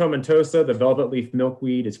 Asclepias tomentosa, the velvet leaf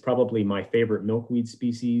milkweed, is probably my favorite milkweed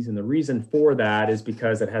species. And the reason for that is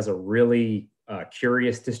because it has a really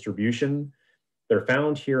curious distribution. They're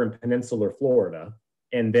found here in peninsular Florida,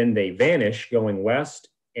 and then they vanish going west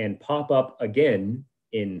and pop up again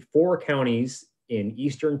in 4 counties in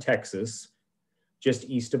eastern Texas, just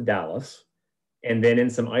east of Dallas, and then in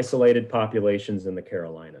some isolated populations in the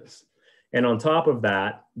Carolinas. And on top of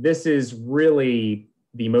that, this is really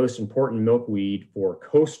the most important milkweed for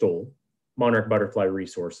coastal monarch butterfly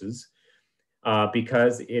resources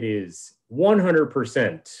because it is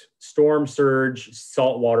 100% storm surge,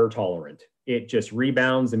 saltwater tolerant. It just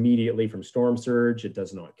rebounds immediately from storm surge. It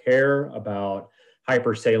does not care about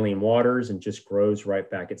hypersaline waters and just grows right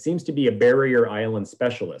back. It seems to be a barrier island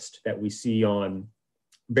specialist that we see on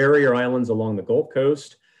barrier islands along the Gulf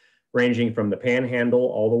Coast, ranging from the Panhandle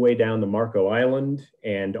all the way down to Marco Island,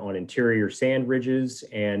 and on interior sand ridges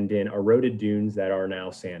and in eroded dunes that are now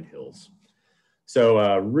sand hills.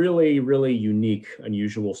 So really, really unique,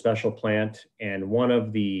 unusual, special plant, and one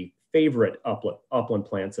of the favorite upland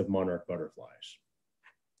plants of monarch butterflies.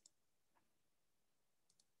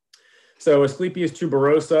 So Asclepias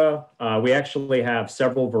tuberosa, we actually have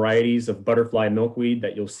several varieties of butterfly milkweed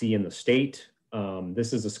that you'll see in the state.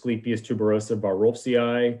 This is Asclepias tuberosa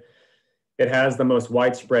barolfsii. It has the most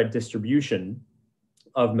widespread distribution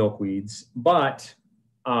of milkweeds, but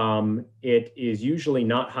it is usually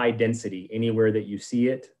not high density anywhere that you see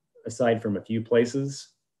it, aside from a few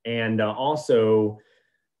places. And also,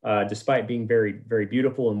 despite being very, very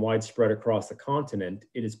beautiful and widespread across the continent,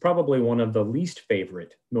 it is probably one of the least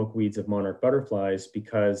favorite milkweeds of monarch butterflies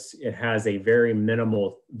because it has a very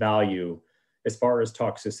minimal value as far as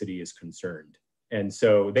toxicity is concerned. And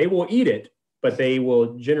so they will eat it, but they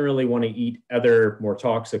will generally want to eat other more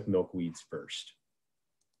toxic milkweeds first.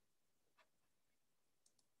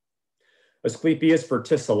 Asclepias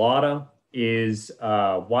verticillata is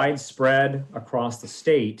widespread across the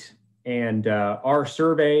state, and our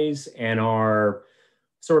surveys and our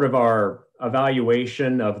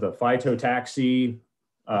evaluation of the phytotaxy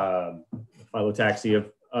of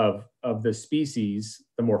the species,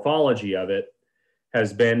 the morphology of it,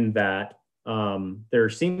 has been that there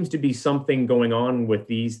seems to be something going on with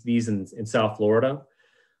these in South Florida.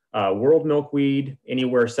 World milkweed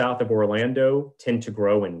anywhere south of Orlando tend to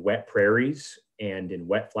grow in wet prairies and in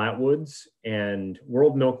wet flatwoods, and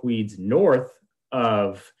world milkweeds north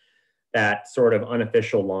of that sort of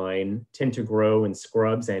unofficial line tend to grow in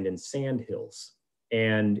scrubs and in sand hills.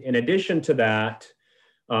 And in addition to that,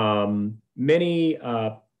 many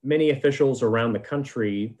officials around the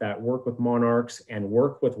country that work with monarchs and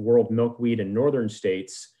work with world milkweed in northern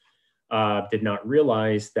states did not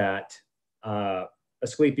realize that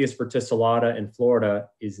Asclepias verticillata in Florida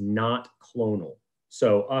is not clonal.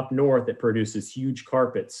 So up north, it produces huge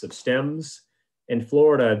carpets of stems. In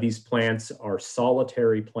Florida, these plants are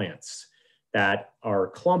solitary plants that are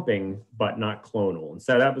clumping, but not clonal. And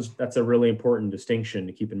so that's a really important distinction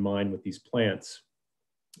to keep in mind with these plants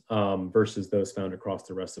versus those found across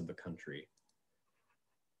the rest of the country.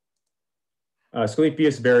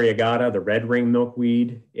 Asclepias variegata, the red ring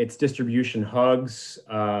milkweed, its distribution hugs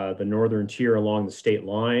the northern tier along the state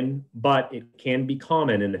line, but it can be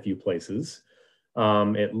common in a few places.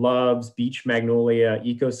 It loves beech magnolia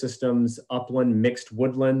ecosystems, upland mixed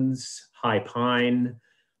woodlands, high pine,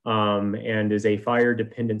 and is a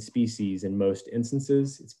fire-dependent species in most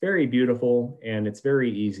instances. It's very beautiful and it's very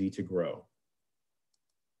easy to grow.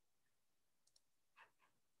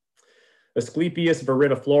 Asclepias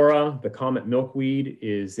viridiflora, the comet milkweed,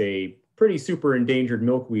 is a pretty super endangered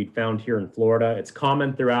milkweed found here in Florida. It's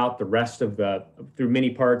common throughout the rest of through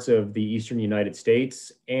many parts of the eastern United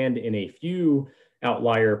States and in a few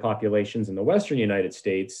outlier populations in the western United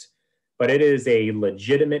States, but it is a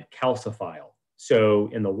legitimate calciophile. So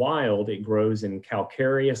in the wild, it grows in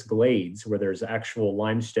calcareous glades where there's actual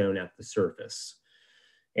limestone at the surface.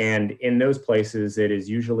 And in those places, it is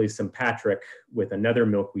usually sympatric with another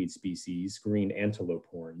milkweed species, green antelope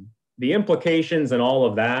horn. The implications and all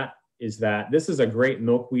of that is that this is a great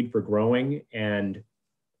milkweed for growing, and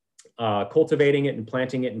cultivating it and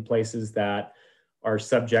planting it in places that are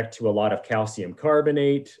subject to a lot of calcium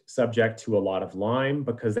carbonate, subject to a lot of lime,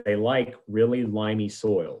 because they like really limey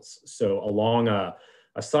soils. So along a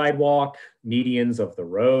sidewalk, medians of the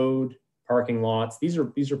road, parking lots, these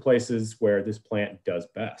are places where this plant does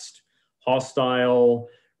best. Hostile,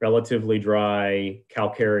 relatively dry,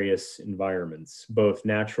 calcareous environments, both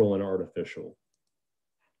natural and artificial.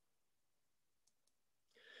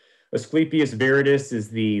 Asclepias viridis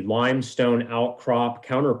is the limestone outcrop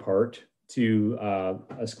counterpart to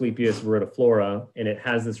Asclepias viridiflora, and it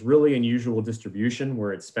has this really unusual distribution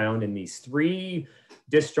where it's found in these 3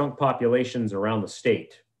 disjunct populations around the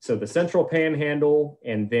state. So the central panhandle,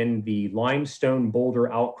 and then the limestone boulder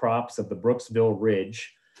outcrops of the Brooksville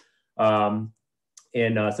Ridge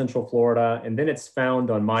in Central Florida, and then it's found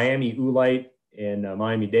on Miami Oolite in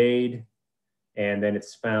Miami-Dade, and then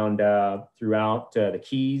it's found throughout the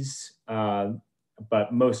Keys,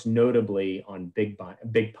 but most notably on Big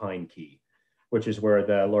Pine Key, which is where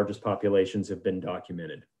the largest populations have been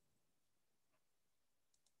documented.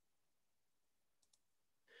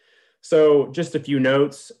 So just a few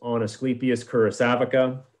notes on Asclepias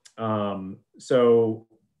curassavica. So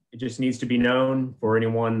it just needs to be known for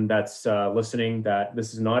anyone that's listening that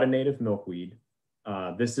this is not a native milkweed.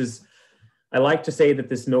 I like to say that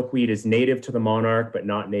this milkweed is native to the monarch, but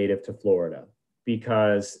not native to Florida,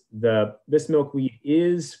 because this milkweed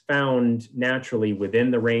is found naturally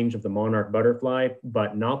within the range of the monarch butterfly,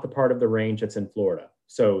 but not the part of the range that's in Florida.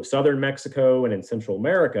 So southern Mexico and in Central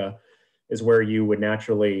America is where you would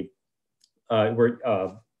naturally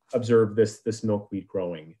observe this milkweed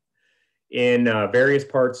growing. In various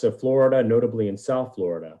parts of Florida, notably in South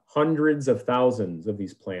Florida, hundreds of thousands of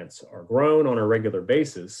these plants are grown on a regular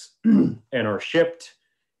basis and are shipped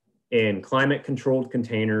in climate-controlled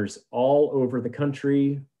containers all over the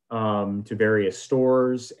country to various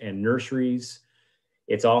stores and nurseries.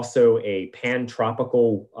 It's also a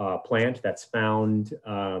pan-tropical plant that's found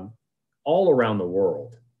all around the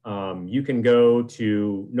world. You can go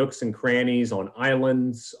to nooks and crannies on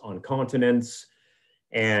islands, on continents,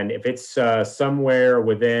 and if it's somewhere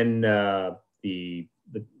within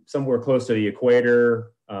somewhere close to the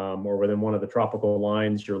equator or within one of the tropical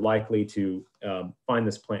lines, you're likely to find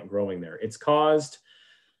this plant growing there. It's caused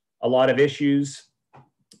a lot of issues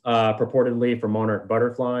purportedly for monarch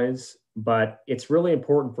butterflies, but it's really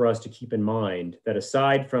important for us to keep in mind that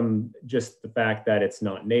aside from just the fact that it's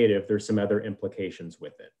not native, there's some other implications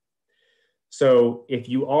with it. So if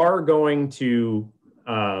you are going to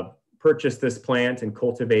purchase this plant and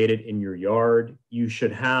cultivate it in your yard, you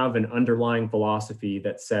should have an underlying philosophy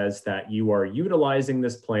that says that you are utilizing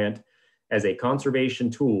this plant as a conservation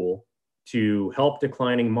tool to help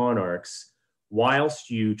declining monarchs whilst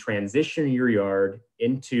you transition your yard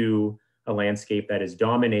into a landscape that is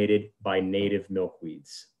dominated by native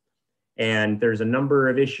milkweeds. And there's a number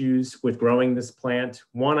of issues with growing this plant.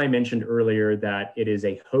 One, I mentioned earlier that it is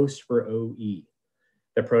a host for OE,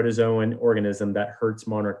 the protozoan organism that hurts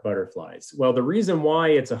monarch butterflies. Well, the reason why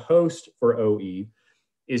it's a host for OE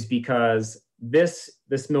is because this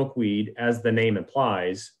milkweed, as the name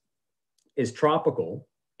implies, is tropical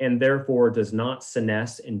and therefore does not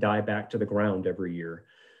senesce and die back to the ground every year,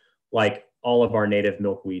 like all of our native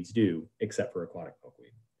milkweeds do, except for aquatic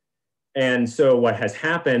milkweed. And so what has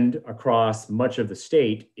happened across much of the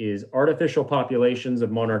state is artificial populations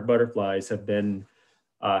of monarch butterflies have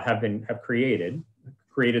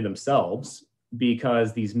created themselves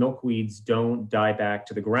because these milkweeds don't die back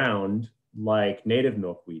to the ground like native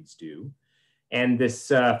milkweeds do. And this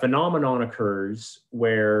phenomenon occurs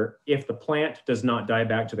where if the plant does not die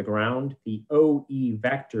back to the ground, the OE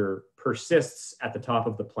vector persists at the top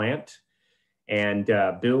of the plant and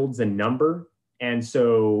builds in number. And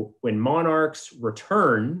so when monarchs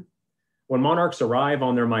arrive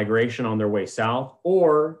on their migration on their way south,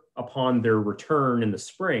 or upon their return in the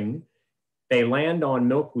spring, they land on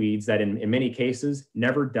milkweeds that in many cases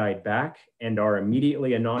never died back and are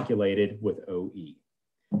immediately inoculated with OE.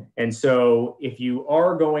 And so if you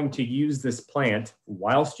are going to use this plant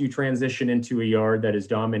whilst you transition into a yard that is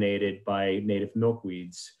dominated by native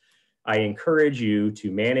milkweeds, I encourage you to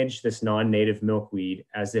manage this non-native milkweed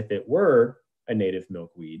as if it were a native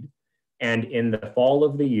milkweed. And in the fall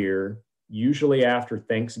of the year, usually after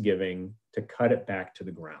Thanksgiving, to cut it back to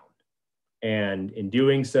the ground. And in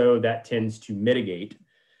doing so, that tends to mitigate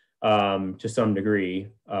to some degree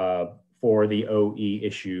for the OE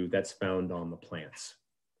issue that's found on the plants.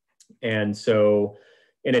 And so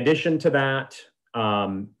in addition to that,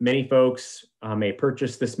 many folks may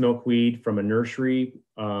purchase this milkweed from a nursery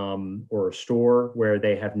or a store where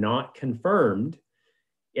they have not confirmed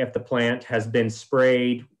if the plant has been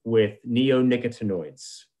sprayed with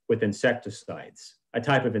neonicotinoids, with insecticides, a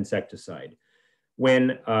type of insecticide. When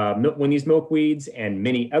these milkweeds and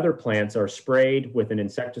many other plants are sprayed with an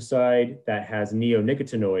insecticide that has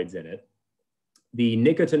neonicotinoids in it, the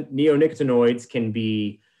neonicotinoids can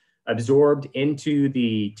be absorbed into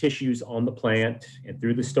the tissues on the plant and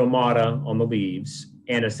through the stomata on the leaves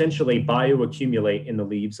and essentially bioaccumulate in the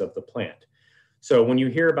leaves of the plant. So when you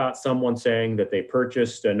hear about someone saying that they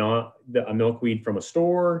purchased a milkweed from a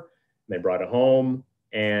store, they brought it home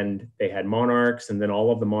and they had monarchs, and then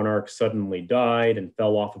all of the monarchs suddenly died and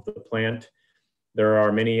fell off of the plant, there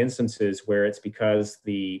are many instances where it's because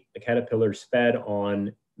the caterpillars fed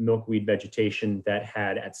on milkweed vegetation that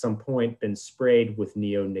had at some point been sprayed with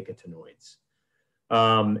neonicotinoids.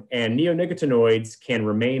 And neonicotinoids can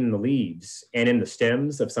remain in the leaves and in the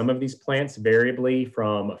stems of some of these plants variably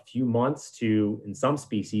from a few months to, in some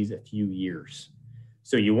species, a few years.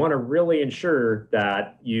 So you want to really ensure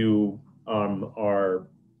that you are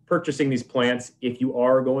purchasing these plants if you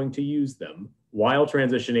are going to use them while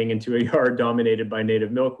transitioning into a yard dominated by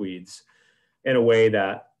native milkweeds in a way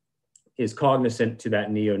that is cognizant to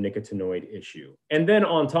that neonicotinoid issue. And then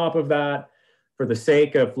on top of that, for the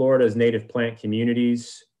sake of Florida's native plant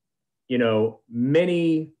communities, you know,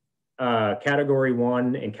 many Category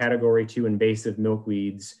 1 and Category 2 invasive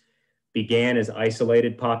milkweeds began as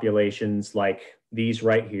isolated populations like these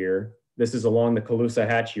right here. This is along the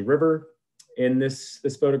Caloosahatchee River in this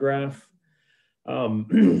photograph.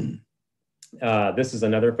 This is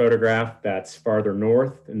another photograph that's farther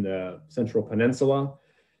north in the Central Peninsula.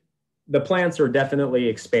 The plants are definitely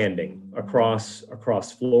expanding across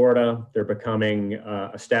Florida. They're becoming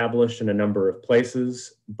established in a number of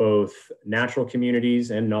places, both natural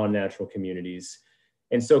communities and non-natural communities.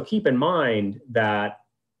 And so keep in mind that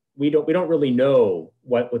we don't really know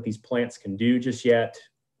what these plants can do just yet,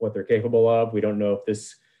 what they're capable of. We don't know if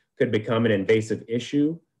this could become an invasive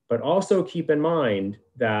issue, but also keep in mind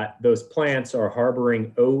that those plants are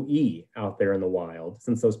harboring OE out there in the wild,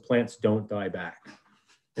 since those plants don't die back.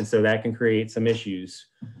 And so that can create some issues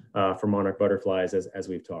for monarch butterflies, as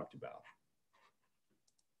we've talked about.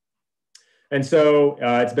 And so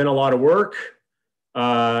it's been a lot of work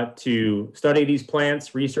to study these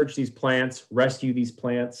plants, research these plants, rescue these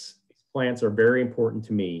plants. These plants are very important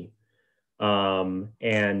to me.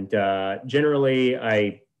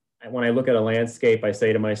 Generally, when I look at a landscape, I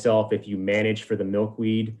say to myself, if you manage for the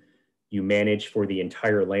milkweed, you manage for the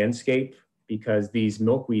entire landscape, because these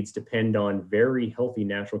milkweeds depend on very healthy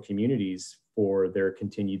natural communities for their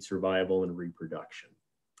continued survival and reproduction.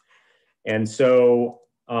 And so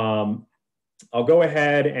I'll go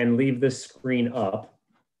ahead and leave this screen up.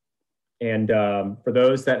 And for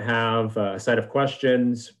those that have a set of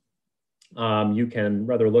questions, you can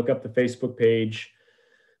rather look up the Facebook page,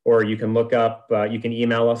 or you can look up, you can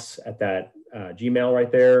email us at that Gmail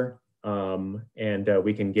right there.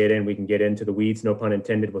 We can get into the weeds, no pun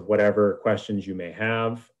intended, with whatever questions you may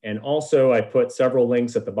have. And also I put several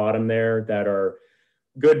links at the bottom there that are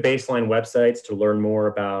good baseline websites to learn more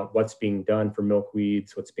about what's being done for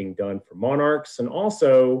milkweeds, what's being done for monarchs, and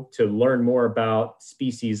also to learn more about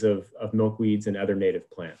species of milkweeds and other native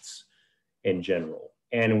plants in general.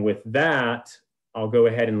 And with that, I'll go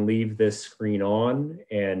ahead and leave this screen on,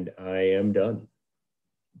 and I am done.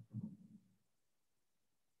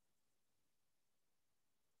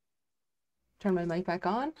 Turn my mic back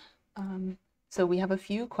on. So we have a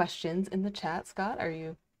few questions in the chat. Scott, are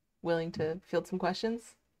you willing to field some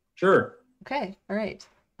questions? Sure. Okay, all right.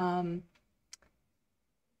 Let's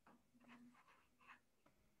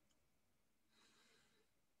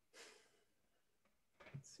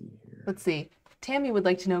see here. Let's see. Tammy would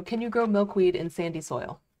like to know, can you grow milkweed in sandy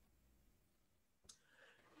soil?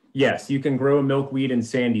 Yes, you can grow milkweed in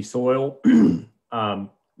sandy soil.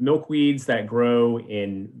 Milkweeds that grow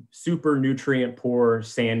in super nutrient poor,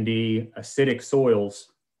 sandy, acidic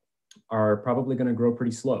soils are probably going to grow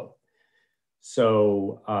pretty slow.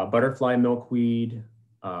 So butterfly milkweed,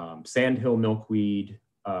 sandhill milkweed,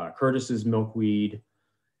 Curtis's milkweed,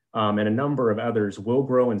 and a number of others will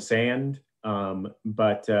grow in sand,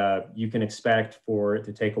 but you can expect for it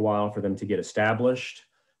to take a while for them to get established.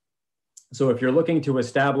 So if you're looking to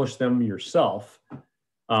establish them yourself,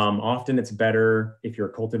 often it's better if you're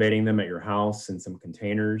cultivating them at your house in some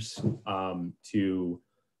containers to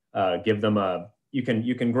give them you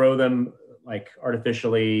can grow them like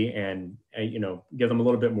artificially and you know, give them a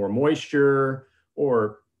little bit more moisture,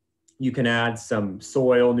 or you can add some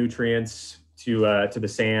soil nutrients to the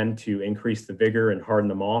sand to increase the vigor and harden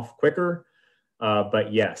them off quicker.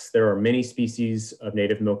 But yes, there are many species of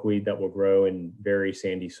native milkweed that will grow in very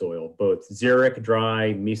sandy soil, both xeric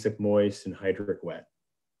dry, mesic moist, and hydric wet.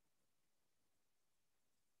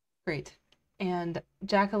 Great. And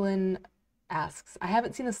Jacqueline asks, I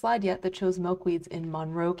haven't seen a slide yet that shows milkweeds in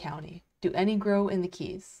Monroe County. Do any grow in the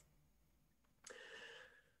Keys?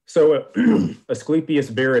 So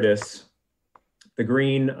Asclepias viridis, the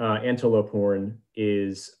green antelope horn,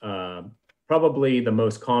 is probably the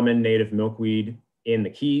most common native milkweed in the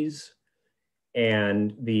Keys.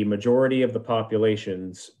 And the majority of the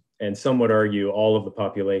populations, and some would argue all of the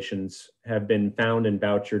populations, have been found and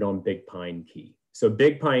vouchered on Big Pine Key. So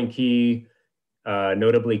Big Pine Key,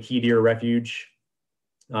 notably Key Deer Refuge,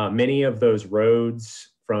 many of those roads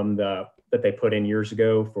from that they put in years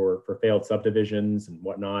ago for failed subdivisions and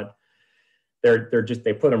whatnot,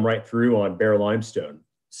 they put them right through on bare limestone.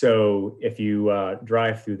 So if you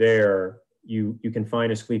drive through there, you can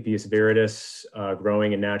find Asclepias viridis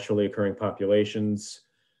growing in naturally occurring populations,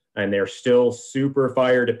 and they're still super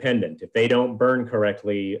fire dependent. If they don't burn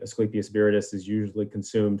correctly, Asclepias viridis is usually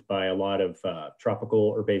consumed by a lot of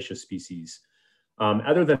tropical herbaceous species.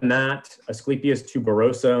 Other than that, Asclepias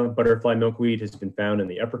tuberosa, butterfly milkweed, has been found in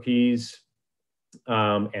the Upper Keys,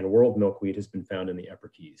 and world milkweed has been found in the Upper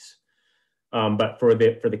Keys. But for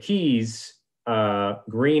the Keys,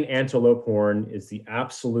 green antelope horn is the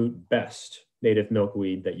absolute best native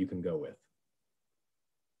milkweed that you can go with.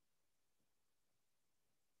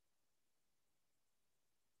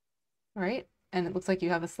 All right. And it looks like you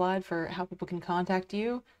have a slide for how people can contact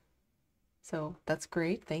you. So that's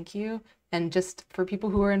great. Thank you. And just for people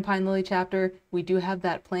who are in Pine Lily chapter, we do have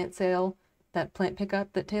that plant sale, that plant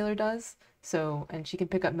pickup that Taylor does. So, and she can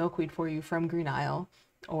pick up milkweed for you from Green Isle.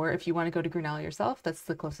 Or if you want to go to Green Isle yourself, that's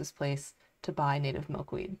the closest place to buy native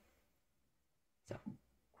milkweed. So,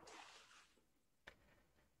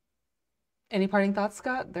 any parting thoughts,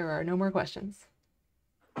 Scott? There are no more questions.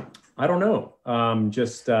 I don't know.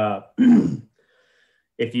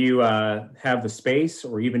 If you have the space,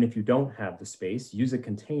 or even if you don't have the space, use a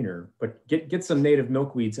container, but get some native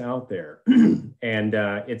milkweeds out there. And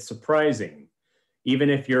it's surprising, even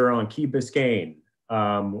if you're on Key Biscayne,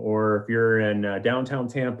 or if you're in downtown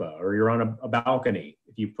Tampa, or you're on a balcony,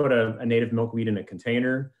 if you put a native milkweed in a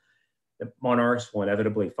container, the monarchs will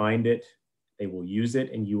inevitably find it, they will use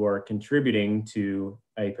it, and you are contributing to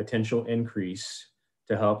a potential increase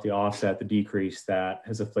to help to offset the decrease that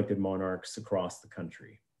has afflicted monarchs across the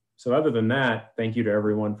country. So other than that, thank you to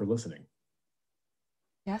everyone for listening.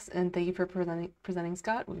 Yes, and thank you for presenting,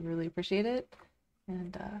 Scott. We really appreciate it.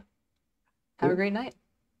 And have a great night.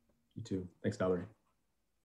 You too. Thanks, Valerie.